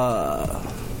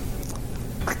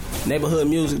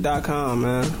 Neighborhoodmusic.com,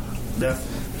 man.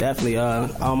 Definitely.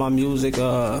 All my music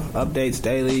updates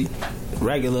daily,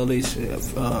 regularly.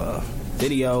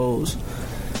 Videos.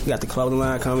 We got the clothing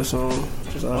line coming soon.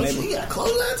 You got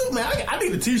clothing line too, man. I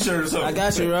need a T-shirt or something. I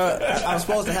got you, bro. I was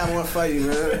supposed to have one for you,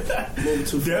 man.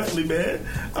 Definitely, man.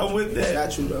 I'm with that.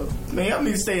 Got you, though. Man, y'all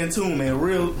need to stay in tune, man.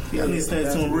 Y'all need to stay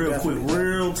in tune real quick.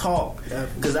 Real talk.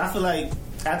 Because I feel like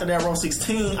after that Raw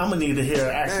 16, I'm gonna need to hear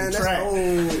an actual track.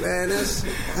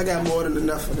 I got more than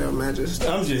enough for them, man. I'm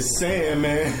just saying,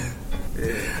 man.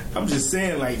 Yeah. I'm just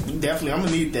saying, like, definitely, I'm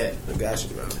gonna need that. I got you,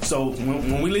 bro. So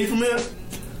when we leave from here,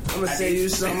 I'm gonna say you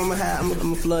something. I'm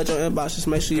gonna flood your inbox. Just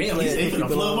make sure you play it. I'm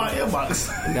gonna flood my inbox.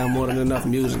 We got more than enough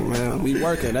music, man. We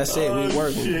working. That's it. We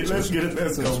working. Shit, let's get it.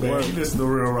 Let's go, man. This is the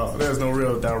real Raw. There's no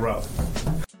real without Raw.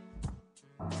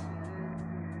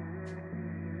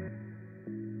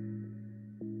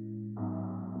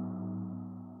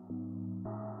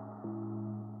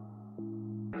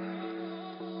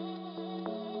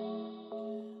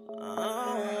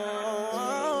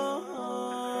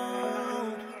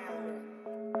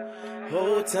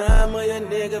 Whole time of your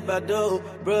nigga Bado.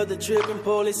 Brother tripping,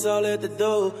 police all at the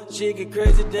door. She get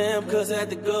crazy, damn, cause I had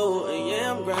to go. And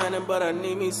yeah, I'm grinding, but I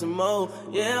need me some more.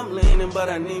 Yeah, I'm leaning, but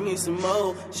I need me some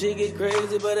more. She get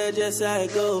crazy, but that's just how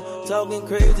it go. Talking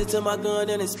crazy till my gun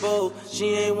done explode.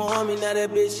 She ain't want me, now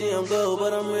that bitch, she don't go.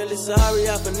 But I'm really sorry,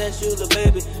 I finesse you, the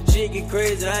baby. She get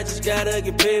crazy, I just gotta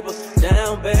get paper.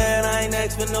 Down bad, I ain't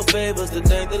asked for no favors. To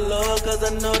thank the Lord, cause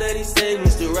I know that he saved me.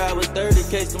 Still ride with 30,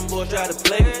 case some boys try to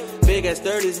play me. Big ass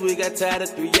 30s, we got tired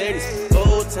of 380s.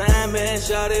 Whole time, man,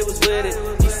 Shawty was with it.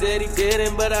 He said he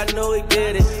didn't, but I know he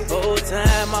did it. Whole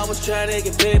time, I was trying to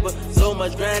get paper. So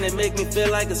much grinding make me feel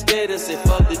like a skater. Say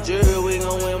fuck the jury, we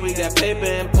gon' win. We got paper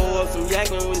and pour up some yak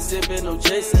when we sippin', no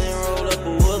chasing. Roll up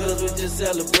a wood, cause we just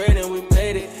celebrating. We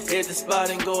made it, hit the spot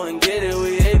and go and get it.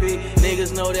 We AB,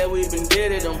 niggas know that we been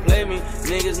get it. Don't play me,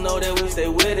 niggas know that we stay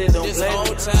with it. Don't play me. This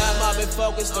whole time I've been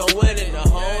focused on winning. The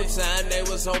whole time they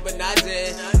was hoping I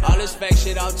did. All this fake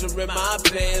shit out to rip my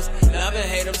pants. Love and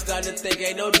hate, I'm starting to think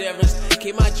ain't no difference.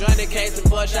 Keep my joint in case the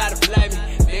boy try to play me.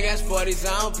 Big ass 40s,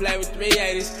 I don't play with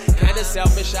 380s. Kinda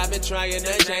selfish, I've been trying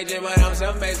to change it, but I'm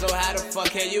self-made, so how the fuck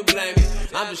can you blame me?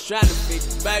 I'm just trying to feed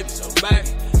the baby, so baby,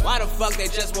 why the fuck they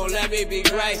just won't let me be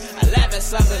great? I laugh at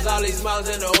suckers, all these moles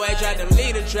in the way. Tried to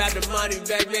lead and trap the money,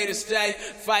 beg me to stay.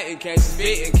 Fighting cases,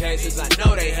 beating cases, I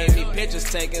know they hate me. Pictures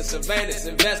taken, surveillance,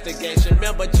 investigation.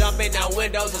 Remember jumping out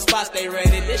windows and spots they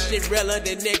raided. This shit realer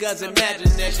than niggas'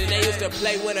 imagination. They used to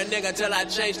play with a nigga till I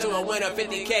changed to a winner.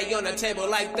 50K on the table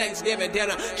like Thanksgiving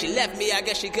dinner. She left me, I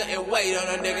guess she couldn't wait on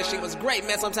a nigga. She was great,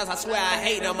 man, sometimes I swear I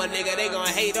hate on my nigga. They gon'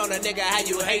 hate on a nigga, how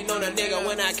you hating on a nigga?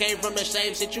 When I came from the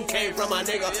same shit you came from, my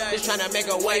nigga. Just tryna make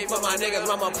a way for my niggas.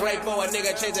 Mama pray for a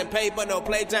nigga chasing paper, no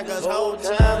playtime, cause whole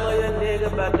time of your nigga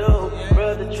Bado.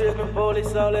 Brother tripping,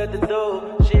 police all at the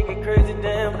door. She get crazy,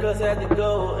 damn, cause I had to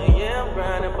go. And yeah, I'm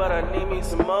grinding, but I need me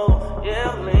some more. Yeah,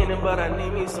 I'm leaning, but I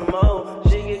need me some more.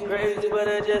 She get crazy, but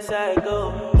that's just how it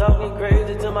go. Talking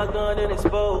crazy till my gun done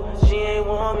explode. She ain't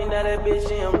want me, now that bitch,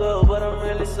 she don't go. But I'm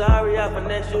really sorry, I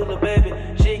finesse you, the baby.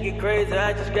 She get crazy,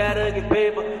 I just gotta get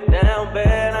paper. Down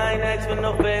bad, I ain't asked for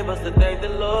no favors. To thank the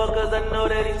Lord, cause I know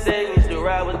that he saved me. Still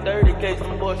ride with 30, case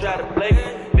some boys try to play me.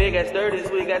 Big ass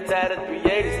 30s, we got tired of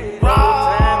 380s.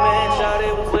 Whole time, man,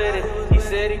 Shawty was with it. He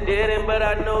said he didn't, but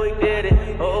I know he did it.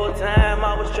 Whole time,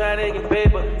 I was trying to get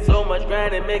paper. So much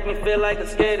grinding make me feel like a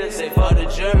skater. Say for the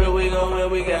jury, we gon' win,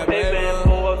 we got paper. And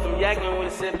pour up some yak when we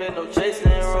sippin', no chasing.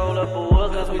 Roll up a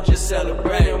wood, cause we just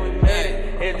celebrating. We made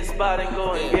it, hit the spot and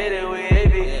go and get it. We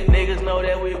AB, niggas know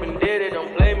that we been did it.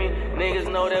 Don't play me, niggas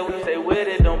know that we stay with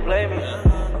it. Don't play me.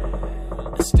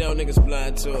 Still niggas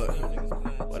blind to it.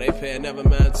 Well, they pay never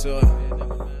mind to it.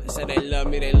 They say they love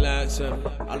me, they lying to me.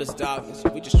 All this darkness,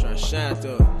 we just tryna shine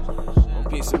through it. On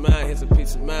peace of mind, here's a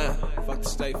peace of mind. Fuck the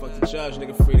state, fuck the judge,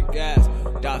 nigga free the guys.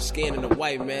 Dark skin in the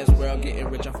white man's world, getting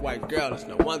rich off white girls.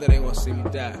 No wonder they won't see me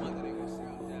die.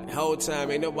 The whole time,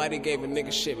 ain't nobody gave a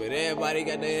nigga shit, but everybody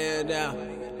got their hand down.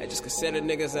 They just consider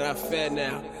niggas that I fed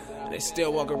now. They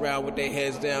still walk around with their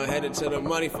heads down, headed to the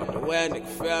money. Fuck the way a nigga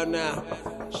fell now.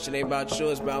 Shit ain't about you,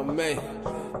 it's about me.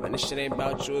 Man, this shit ain't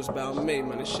about you, it's about me.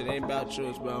 Man, this shit ain't about you,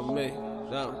 it's about me.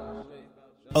 No.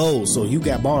 Oh, so you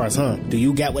got bars, huh? Do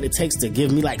you got what it takes to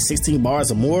give me like 16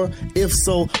 bars or more? If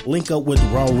so, link up with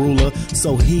Raw Ruler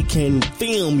so he can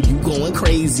film you going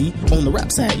crazy on the rap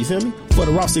side, you feel me? For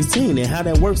the Raw 16, and how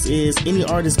that works is any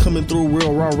artist coming through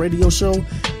Real Raw Radio Show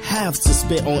have to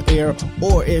spit on air,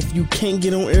 or if you can't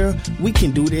get on air, we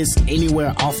can do this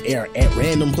anywhere off air at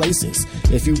random places.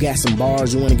 If you got some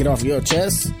bars you want to get off your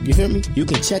chest, you feel me? You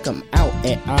can check them out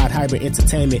at Odd Hybrid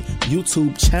Entertainment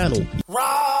YouTube channel.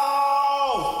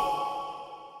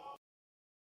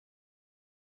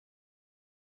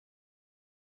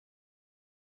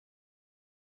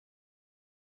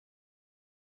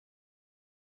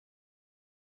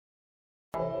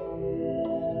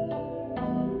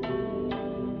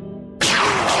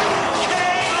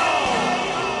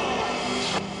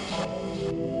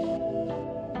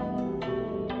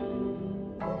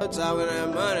 Time with that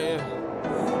money,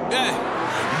 yeah.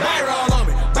 Bankroll on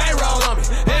me, bankroll on me.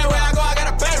 Everywhere I go, I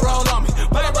got a bankroll on me.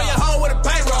 Pull up on your hoe with a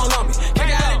bankroll on me.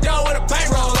 Kick out the door with a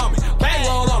bankroll on me.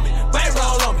 Bankroll on me,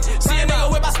 bankroll on me. See a nigga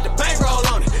whip, I spit the bankroll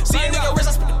on it. See a nigga wrist,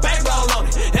 I spit the bankroll on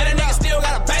it. And a nigga still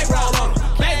got a bankroll on me.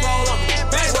 Bankroll on me,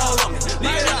 bankroll on me.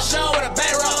 Nigga at the show with a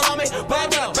bankroll on me. Pull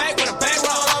up to the bank with a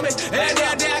bankroll on me. Every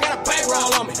damn day I got a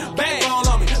bankroll on me. Bankroll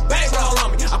on me, bankroll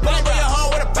on me. I pull up on your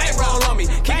hoe with a bankroll on me.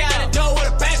 Kick out the door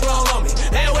with a bankroll on me.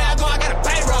 Everywhere I go, I got a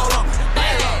bankroll on me.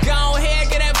 Go ahead,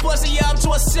 get that pussy up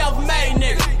to a self-made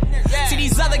nigga. See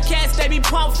these other cats, they be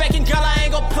pump faking, girl, I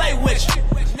ain't gon' play with you.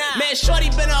 Man, shorty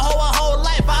been a hoe her whole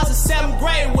life, I was in 7th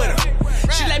grade with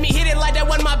her. She let me hit it like that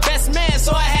wasn't my best man,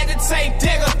 so I had to take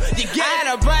digger. I had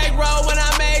a bankroll when I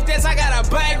made this, I got a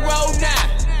bankroll now.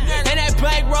 And that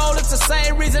bankroll is the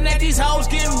same reason that these hoes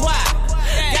getting wild.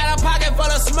 Got a pocket full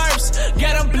of smurfs,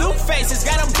 got them blue faces,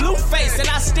 got them blue face, and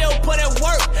I still put in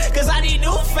work, cause I need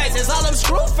new faces, all them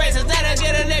screw faces that'll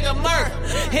get a nigga murk.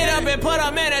 Hit up and put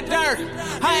them in the dirt,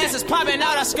 her ass is popping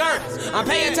out her skirt, I'm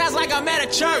paying tax like I'm at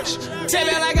a church, tell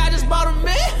me like I just bought a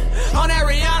man, on that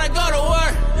Rihanna go to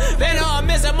work, they know I'm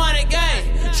missing money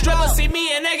game, strippers see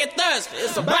me and they get thirsty,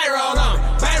 it's a bankroll on me,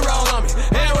 bankroll on me,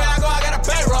 everywhere I go I got a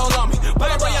bankroll on me,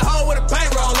 pull up on your hoe with a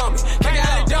bankroll on me, kick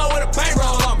out the door with a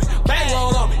bankroll on me.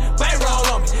 Bankroll on me, bankroll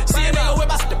on me. See a nigga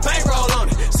whip, I spit the bankroll on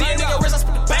it. See a nigga wrist, I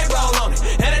spit the bankroll on it.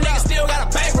 And a nigga still got a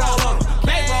bankroll on me.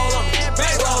 Bankroll on me,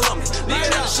 bankroll on me. Nigga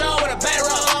at the show with a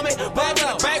bankroll on me. Pull up to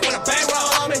the bank with a bankroll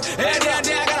on me. Every damn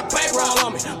day I got a bankroll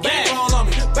on me. Bankroll on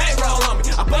me, bankroll on me.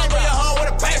 I pull up on your hoe with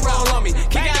a bankroll on me.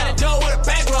 Kick out the door with a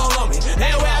bankroll on me.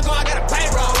 Everywhere I go, I got a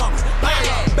bankroll on me.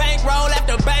 Bankroll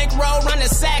after bankroll, run the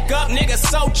sack up, nigga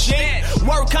so cheap.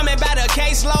 Work coming by the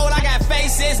caseload, I got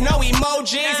faces, no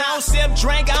emojis. I don't sip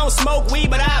drink, I don't smoke weed,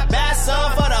 but I buy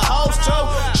some for the hoes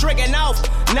too. Tricking off,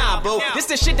 nah boo, this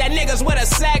the shit that niggas with a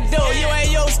sack do. You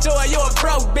ain't used to it, you a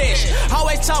broke bitch.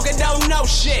 Always talking, don't know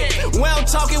shit. We don't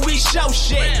talking, we show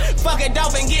shit. Fuck it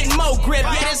off and get more grip.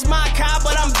 Yeah, this my car,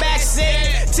 but I'm back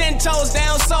sick. 10 toes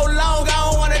down so long, I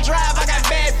don't wanna drive, I got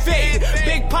bad feet.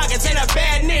 Big pockets and a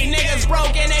bad knee. Niggas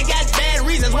broke and they got bad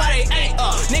reasons why they ain't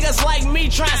up. Niggas like me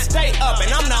try to stay up,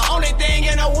 and I'm the only thing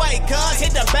in the way, cuz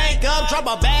hit the bank up, drop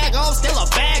a bag on, still a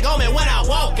bag on me when I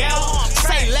walk out.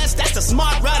 Say less, that's the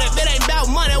smart route. If it ain't about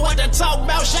money, what to talk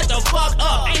about, shut the fuck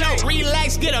up. Ain't no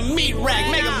relax, get a meat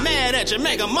rack, make them mad at you,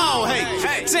 make them all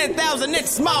hate. 10,000 niggas,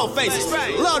 small faces,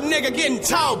 little nigga getting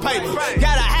tall paper.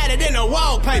 Gotta have it in the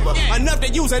wallpaper, enough to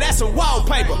use it as some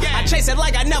wallpaper. I chase it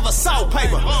like I never saw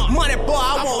paper. Money boy,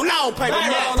 I want all paper.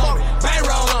 Bankroll on me,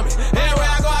 bankroll on me.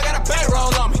 Everywhere I go, I got a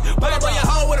bankroll on me. Pull up on your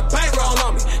hoe with a bankroll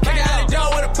on me. Kick out the door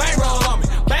with a bankroll on me.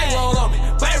 Bankroll on me,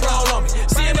 bankroll on me.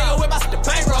 See a nigga whip, I spit the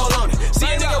bankroll on it. See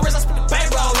a nigga wrist, I spit the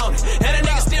bankroll on it. And a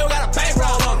nigga still got a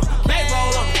bankroll on me.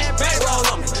 Bankroll on me, bankroll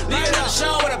on me. Nigga at the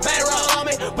show with a bankroll on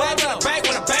me. Pull up to the bank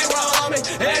with a bankroll on me.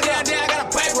 Every damn day I got a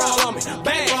bankroll on me.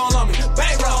 Bankroll on me,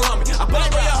 bankroll on me. I pull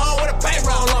up on your hoe with a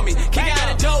bankroll on me. Kick out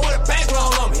the door with a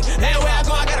bankroll on me. Everywhere I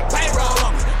go, I got a bankroll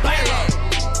on me. Bankroll.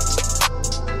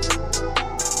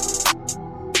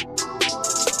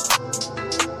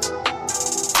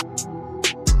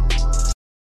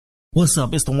 What's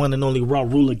up? It's the one and only Raw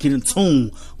Ruler. Get in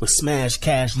tune with Smash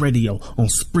Cash Radio on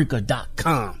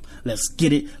Spreaker.com. Let's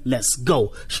get it. Let's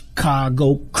go.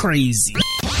 Chicago crazy.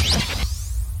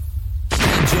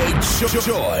 DJ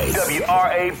Joy.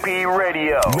 WRAP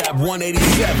Radio. Rap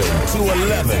 187 to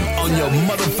 11 on your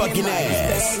motherfucking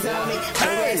ass.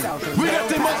 Hey, we got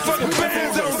them motherfucking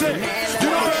bands on deck. You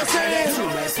know what I'm saying?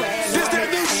 This that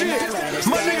new shit.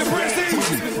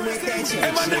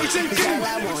 All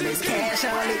I want is cash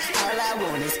on it. All I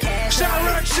want is cash on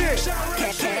it.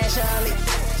 Cash on it.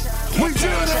 We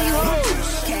chillin' on you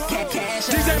hoes.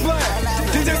 DJ Black,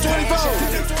 DJ 24,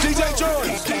 DJ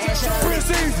Jordan,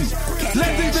 Prince Easy.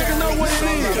 Let these niggas know what it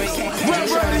is. Rap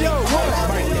Radio, what?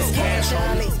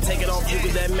 Take it off you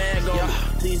with that mag on me.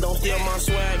 Please don't steal my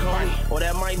swag, homie. Or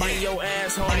that might be your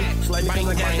ass, homie. It's like because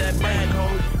I got that bag,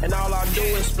 homie. And all I do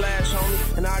is splash,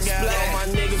 homie. And I got all my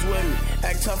niggas with me.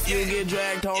 Act tough, you get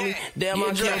dragged, homie. Damn,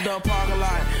 I killed the parking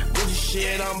lot. Gucci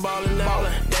shit, I'm ballin' out.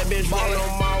 That bitch roll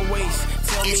on my waist.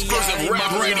 Tell me Exclusive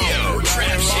Rap Radio,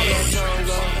 Trap Shit.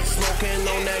 Smoking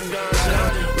on that ganja.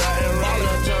 Riding round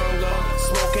the jungle.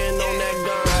 Smoking on that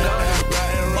ganja.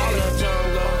 Riding round the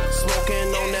jungle.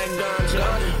 Smoking on that ganja.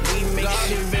 We make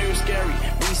shit very scary.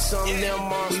 We some them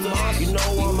monsters. You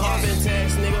know I'm hopping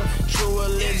tax, nigga. True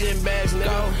religion bags,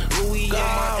 nigga. Louis on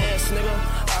my ass, nigga.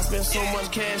 I spend so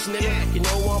much cash, nigga. You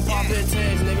know I'm popping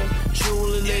tags, nigga. True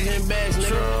religion bags,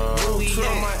 nigga. Louis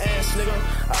on my ass, nigga.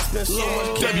 I spend so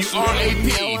much cash.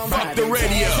 WRAP, fuck the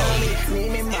radio.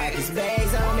 Neiman Marcus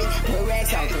bags on me. Put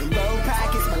racks out in both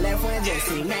pockets. My left one just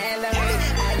see man lonely.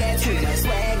 I got too much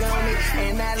swag on me.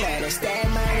 And I love to stack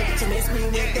money. So miss me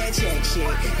with that check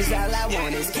shit. Cause all I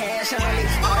want is cash on it.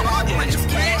 All I want is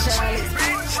cash on it.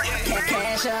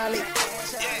 Cash on it.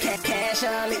 Cash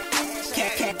on it.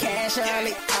 Cash on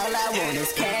it. All I want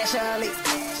is cash on it.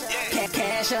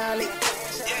 Cash on it.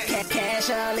 Cash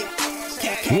on it.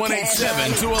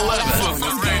 187 to 11. Fuck the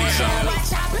radio.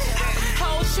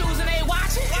 Whole shoes and they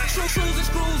watching. True shoes and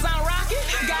screws I'm rocking.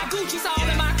 Got Gucci's all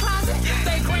in my closet.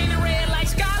 They green and red like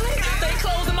Scarlet. They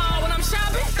close them all when I'm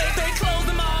shopping. They close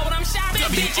them all when I'm shopping.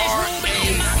 Bitches moving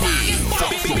in my pocket.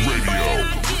 Fuck the radio.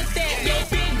 I get that. Yo,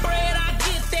 big bread, I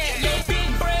get that. Yo,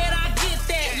 big bread, I get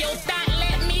that. Yo, thought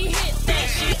let me hit that.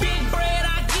 She big bread,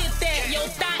 I get that. Yo,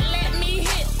 thought let me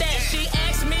hit that. She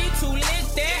asked me to lick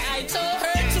that. I told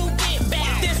her to get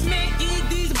back. This Mickey,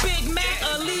 these Big Mac,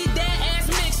 a lead that ass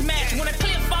mix match. When a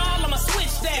clip fall, I'ma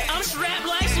switch that. I'm strapped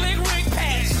like Slick Rick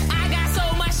Patch. I got so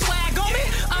much swag on me.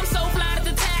 I'm so fly that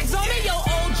the tags on me. Yo,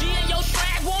 OG and yo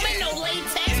swag woman. No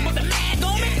latex with the mag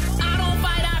on me. I don't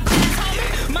fight, I bags on me.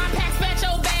 My packs fat,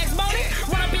 your bags bony.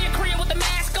 Run up in your crib with the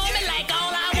mask on me. Like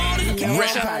all I want is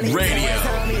Rap Radio.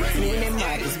 Neiman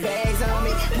Marcus bags on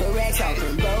me. Put racks out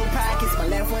in both pockets. My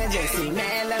left one just see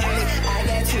man lonely. I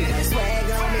got too much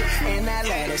swag on me. And I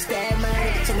love to stack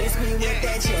money. So miss me with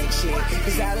that check shit.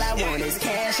 Cause all I want is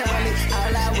cash on it.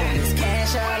 All I want is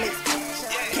cash on it.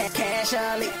 Cash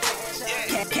on it.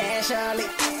 Cash on it.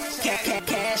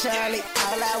 Cash on it.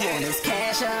 All I want is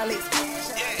cash on it.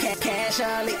 Cash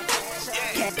on it.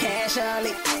 Cash on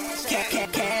it.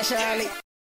 Cash on it.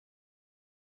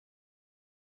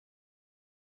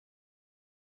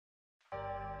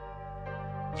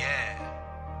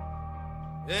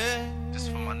 Yeah. This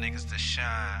for my niggas that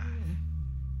shine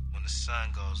when the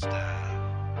sun goes down.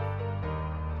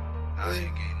 Out here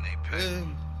getting they pay.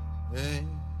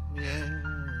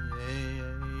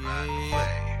 Right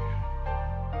away.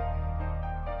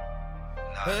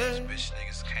 Nah, these bitch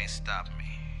niggas can't stop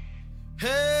me.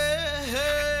 And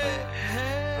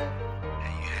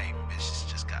you hate bitches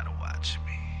just gotta watch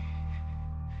me.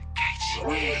 All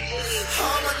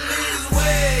my niggas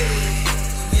wait,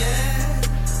 yeah.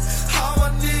 All my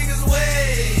niggas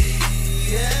wait,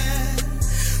 yeah.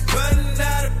 Running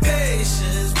out of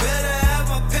patience, better have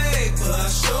my paper. I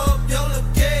show up your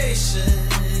location,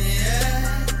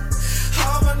 yeah.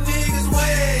 All my niggas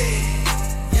wait,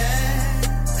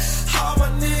 yeah. All my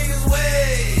niggas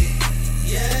wait,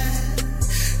 yeah.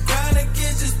 Grind to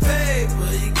get this paper,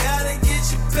 you gotta get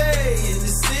your pay in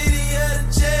the city of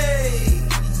the J.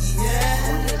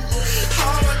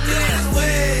 All my niggas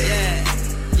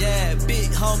wait. Yeah, big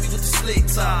homie with the slick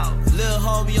top. Little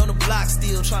homie on the block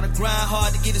still trying to grind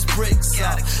hard to get his bricks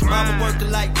out. Mama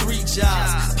working like 3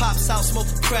 jobs. Pops out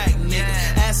smoking crack,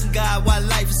 nigga. Asking God why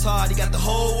life is hard. He got the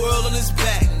whole world on his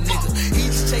back, nigga. He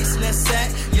just chasing that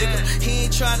sack, nigga. He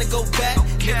ain't trying to go back,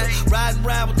 nigga. Riding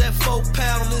around with that 4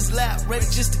 pound on his lap, ready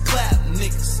just to clap,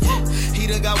 niggas. He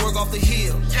done got work off the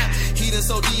hill. He done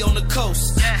OD on the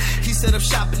coast. He set up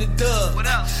shop in the dub.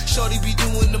 Shorty be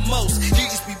doing the most. He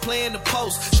just be playing the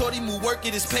post. Shorty move work,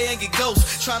 get his pay and get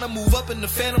ghost. Trying to move up in the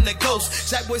phantom that ghost.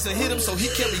 Jack boys will hit him so he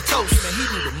can't be toast. Man, he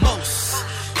do the most.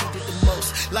 He did the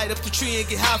most. Light up the tree and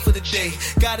get high for the day.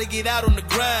 Gotta get out on the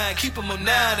grind. Keep him on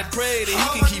 9 and pray that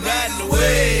he can keep riding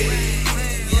away.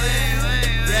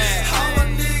 Yeah. All my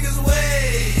niggas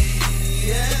wait.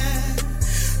 Yeah.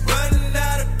 Running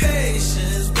out of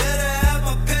patience. Better have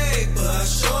my paper. I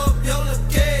show up your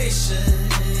location.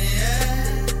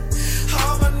 Yeah.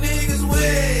 All my niggas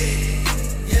wait.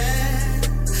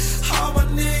 Yeah. All my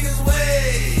niggas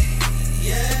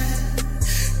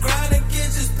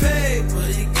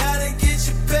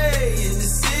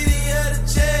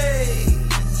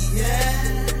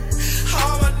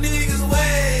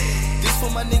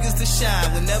my niggas to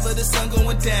shine whenever the sun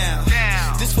going down.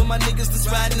 This for my niggas that's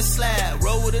riding the slab.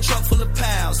 Roll with a truck full of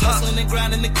pounds. Hustling and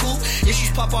grinding the coupe.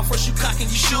 Issues pop off first, you cock and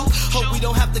you shoot. Hope we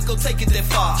don't have to go take it that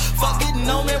far. Fuck getting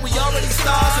on, man, we already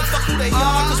stars. And fuck who they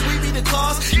are, cause we be the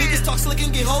cause. Niggas talk slick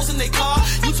and get hoes in their car.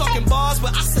 You talking bars,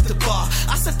 but I set the bar.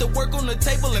 I set the work on the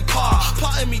table and par.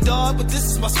 Pardon me, dog, but this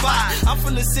is my spot. I'm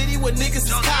from the city where niggas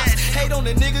is cops. Hate on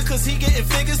the nigga cause he getting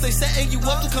figures. They setting you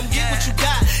up to come get what you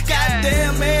got.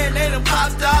 Goddamn, man, they done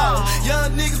popped off.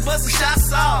 Young niggas busting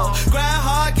shots off. Grind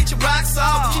hard, get your rocks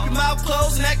off. Keep your mouth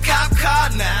closed in that cop car.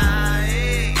 Nah,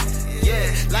 yeah.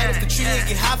 Light up the tree and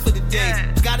get hot for the day.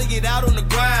 Gotta get out on the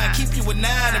grind. Keep you a 9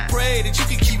 and pray that you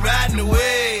can keep riding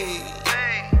away.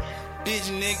 Bitch,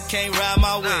 nigga can't ride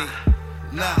my way.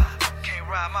 Nah.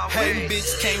 Hey,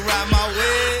 bitch can't ride my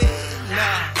way.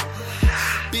 Nah.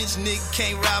 Bitch, nigga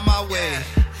can't ride my way.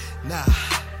 Nah.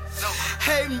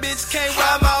 Hey, bitch can't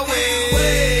ride my way.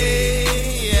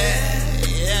 Yeah,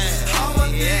 yeah. All my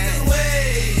niggas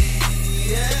way.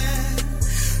 Yeah.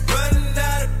 Running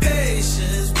out of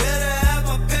patience. Better have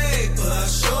my paper. I'll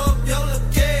show up your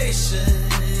location.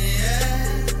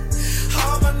 Yeah.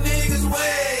 All my niggas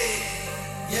way.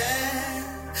 Yeah.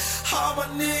 All my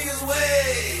niggas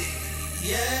way.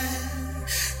 Yeah.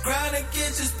 Grind and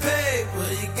get this paper.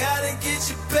 You gotta get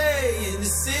your pay in the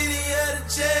city of the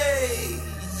J.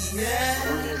 Yeah.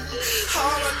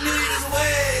 All my niggas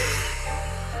way.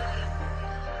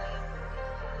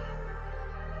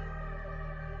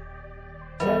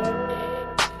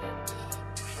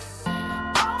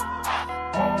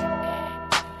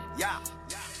 Yeah.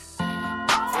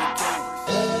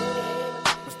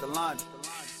 Mr. London.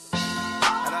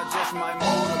 And I just might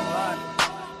move to London.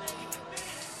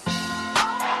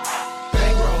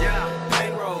 Bankroll. Yeah.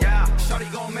 Bankroll. Yeah. Shawty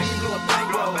gon' make me do a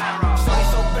bankroll. Shawty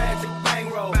so bad, take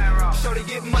bankroll. Shawty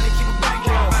get money, keep a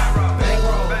bankroll.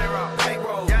 Bankroll.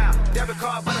 Bankroll. Yeah. Debit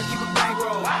card, but I keep a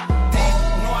bankroll. Deep,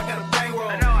 know I got a bankroll.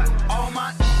 All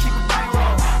mine, keep a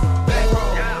bankroll.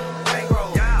 Bankroll. Yeah.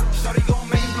 Bankroll. Yeah. Shawty gon'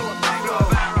 make me do a bankroll.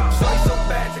 Shawty so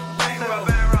bad, take bankroll.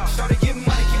 Shawty get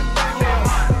money, keep a bankroll.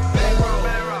 Bankroll.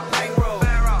 Bankroll.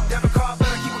 Debit card, but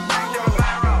I keep a bankroll.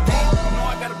 Deep, know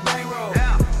I got a bankroll.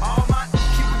 All mine,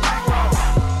 keep a bankroll.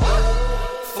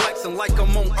 Flexing like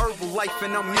I'm on Herbalife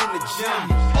and I'm in the gym.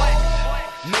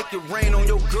 Make it rain on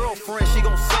your girlfriend, she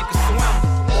gon' sink or swim.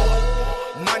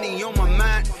 Money on my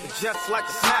mind, just like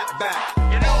a snapback.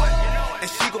 You know it. And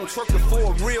she gon' twerk it for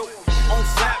a real on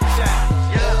Snapchat.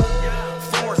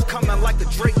 Foreign's coming like a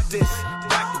Drake diss,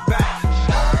 back to back.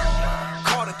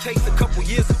 Caught a case a couple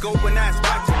years ago when that's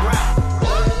back to rap.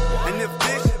 And if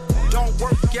this don't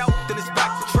work out, then it's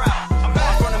back to trap. I'm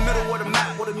from the middle of the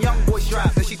map with them young boy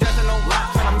straps. And she dancing on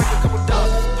laps, tryna make a couple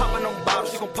dollars. Popping on bob,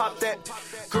 she gon' pop that.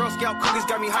 Girl Scout cookies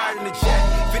got me higher than the jet.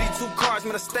 52 cars,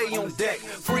 man, I stay on deck.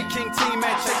 Free King team,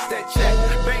 man, chase that check.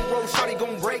 Bankroll, shawty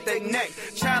gon' break they neck.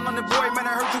 Child on the boy,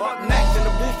 man, I heard you up next. In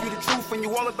the booth, you the truth, and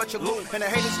you all about your loot. And the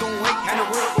haters gon' hate, and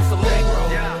the real gon' select. Bankroll,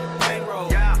 yeah,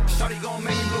 bankroll, yeah. Shawty gon'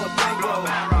 make me do a bankroll.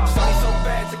 Shawty so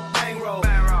bad, take a bankroll.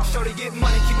 Shawty get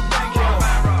money, keep a bankroll.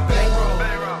 Bankroll,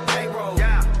 bankroll,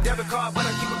 yeah. Debit card, but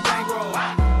I keep a bankroll.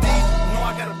 Deep, know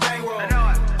I got a bankroll.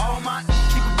 All mine,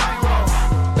 keep a bankroll.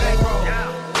 Bankroll,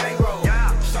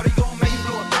 yeah. Shawty gon' make you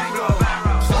do a bankroll.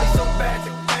 Shawty so bad,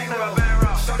 take a bankroll.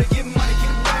 Shawty get money,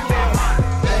 keep a bankroll.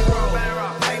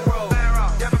 Bankroll,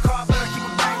 debit card, but I keep a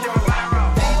bankroll.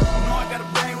 Deep, know I got a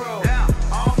bankroll.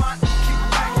 All mine, keep a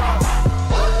bankroll.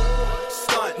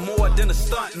 Stunt more than a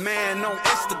stunt man on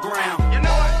Instagram. You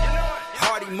know it.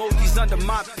 Heart emojis under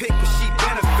my pic, cause she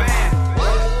been a fan.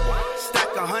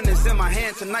 Stack of hundreds in my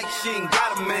hand tonight, she ain't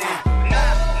got a man.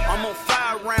 I'm on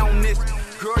fire around this,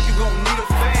 girl, you gon' need a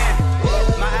fan.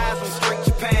 My eyes on straight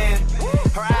Japan,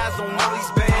 her eyes on all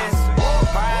these bands,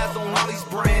 her eyes on all these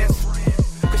brands.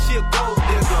 Cause she a gold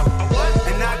digger,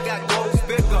 and I got goals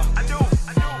bigger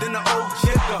than the old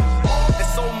jigger. And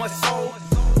so much so,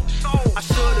 I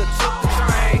should've took the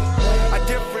train. A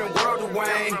different world of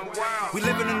Wayne. We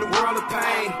living in the world of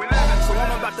pain. So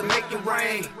I'm about to make it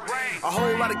rain. A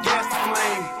whole lot of gas to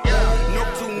flame. No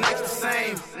two nights the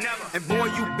same. And boy,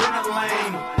 you been a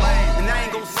lame. And I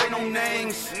ain't gon' say no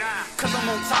names, cause I'm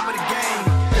on top of the game.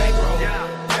 Bankroll,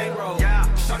 bankroll,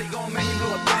 shawty gon' make me do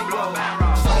a bankroll.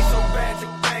 Shawty so bad, take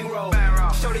a bankroll.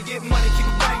 Shawty get money, keep a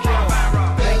bankroll.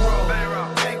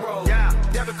 Bankroll,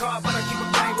 debit card, but I keep a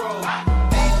bankroll.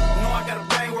 Deep, know I got a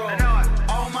bankroll.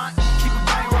 All mine, keep a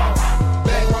bankroll.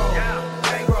 Bankroll,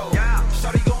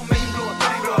 shawty gon' make me do a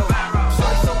bankroll.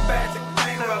 Shawty so bad, take a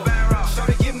bankroll.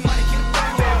 Shawty get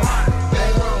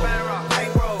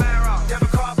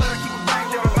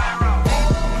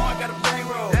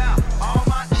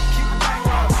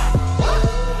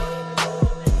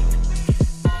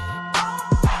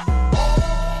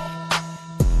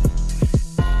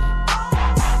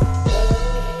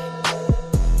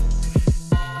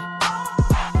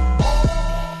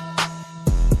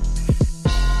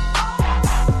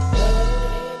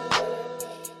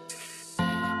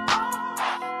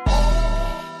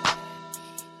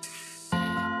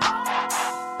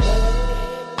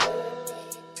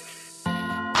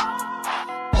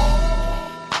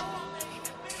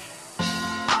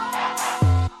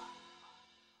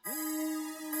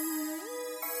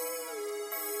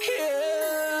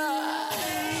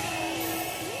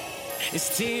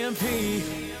It's TMP.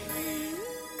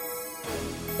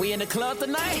 We in the club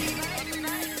tonight?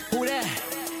 Who that?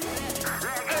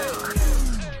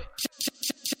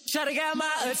 Shawty got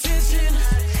my attention.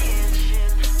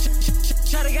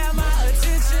 Shawty got my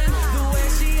attention. The way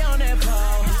she on that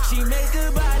pole, she make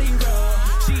the body roll.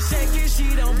 She shake it,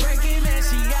 she don't break it, man.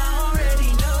 She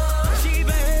already know she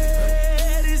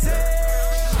bad as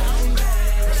hell.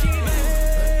 She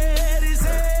bad as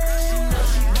hell.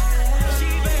 She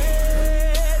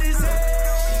bad as hell.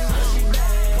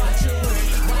 Watch her work,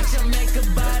 watch her make her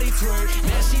body twerk.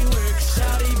 Now she work,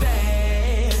 shawty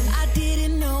bad. I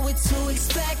didn't know what to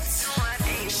expect.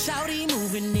 Shawty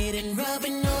moving it and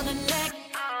rubbing on her neck.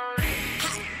 Hot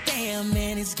damn,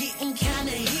 man, it's getting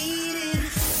kinda heated.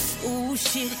 Ooh,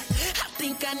 shit, I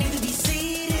think I need to be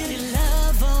seated in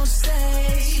love on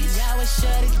stage. She always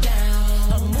shut it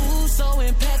down. Her move so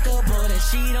impeccable that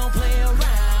she don't play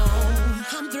around.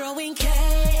 I'm throwing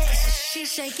cash, she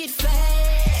shake it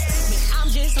fast. Man, I'm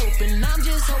just hoping that it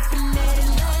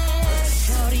lasts.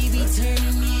 Shawty be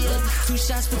turning me up, 2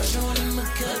 shots Patron in my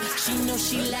cup. She know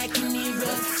she liking it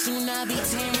rough, soon I be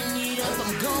tearing it up.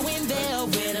 I'm going there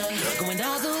with her, going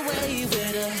all the way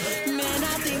with her. Man,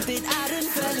 I think that I done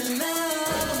fell in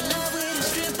love with a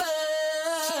stripper.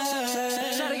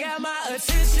 Shawty got my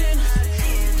attention.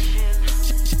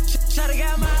 Shawty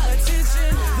got my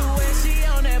attention. The way she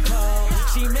on that pole,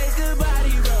 she make the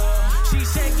body roll. She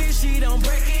shake it, she don't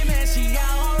break it, man. She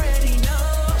already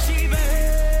know she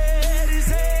bad as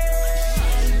hell.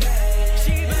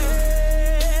 She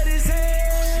bad as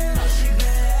hell. She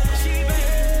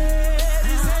bad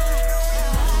as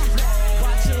hell.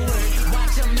 Watch her work,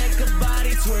 watch her make her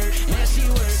body twerk. Now she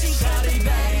works, shawty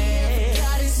bad.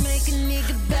 Goddess make a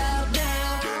nigga bow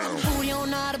down. Booty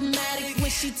on automatic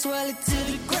when she twirl it to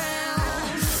the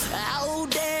ground. Oh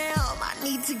damn, I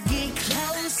need to get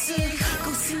closer.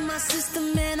 Go see my sister,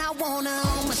 man, I want her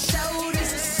on my shoulders.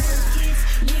 So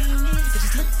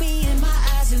just look me in my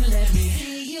eyes and let me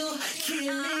see you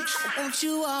kill it. I want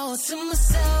you all to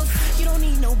myself. You don't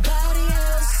need nobody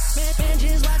else. Man,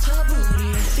 just watch her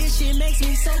booty. This shit makes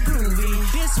me so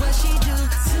groovy. This what she do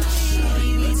to me. She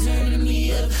be turning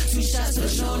me up. 2 shots of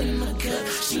Patron in my cup.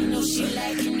 She know she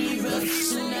liking me rough.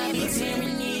 Soon I be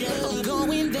tearing it up. I'm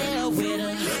going there with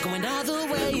her, going all the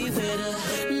way with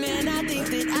her. Man, I think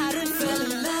that I done fell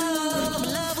in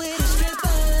love with a stripper.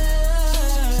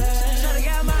 Shawty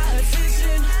got my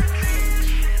attention.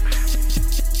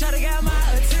 Shawty got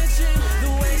my attention. The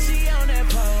way she on that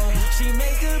pole, she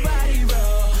make her body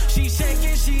roll. She shake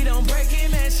it, she don't break it,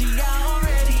 man. She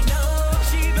already know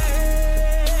she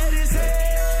bad as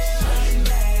hell. She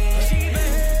bad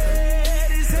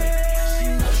as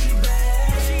hell. She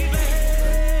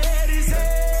bad as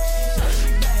hell.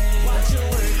 Watch her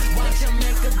work, watch her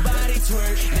make her body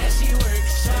twerk. Now she work,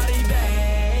 shawty bad.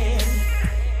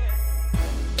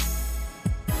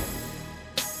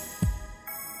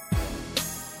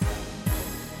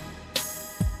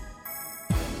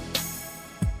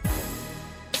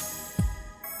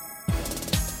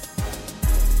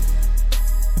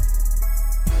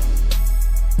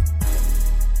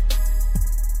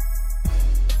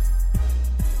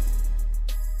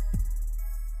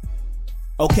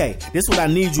 Okay, this is what I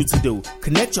need you to do.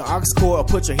 Connect your aux cord or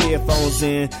put your headphones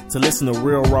in to listen to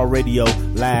Real Raw Radio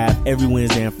live every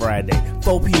Wednesday and Friday,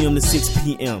 4 p.m. to 6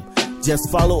 p.m.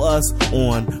 Just follow us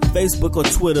on Facebook or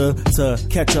Twitter to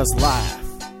catch us live.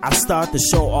 I start the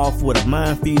show off with a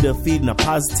mind feeder feeding a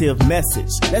positive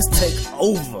message. Let's take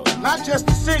over. Not just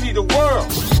the city, the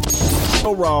world.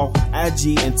 Real Raw,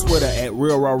 IG and Twitter at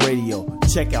Real Raw Radio.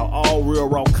 Check out all Real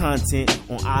Raw content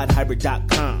on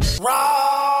oddhybrid.com. Raw!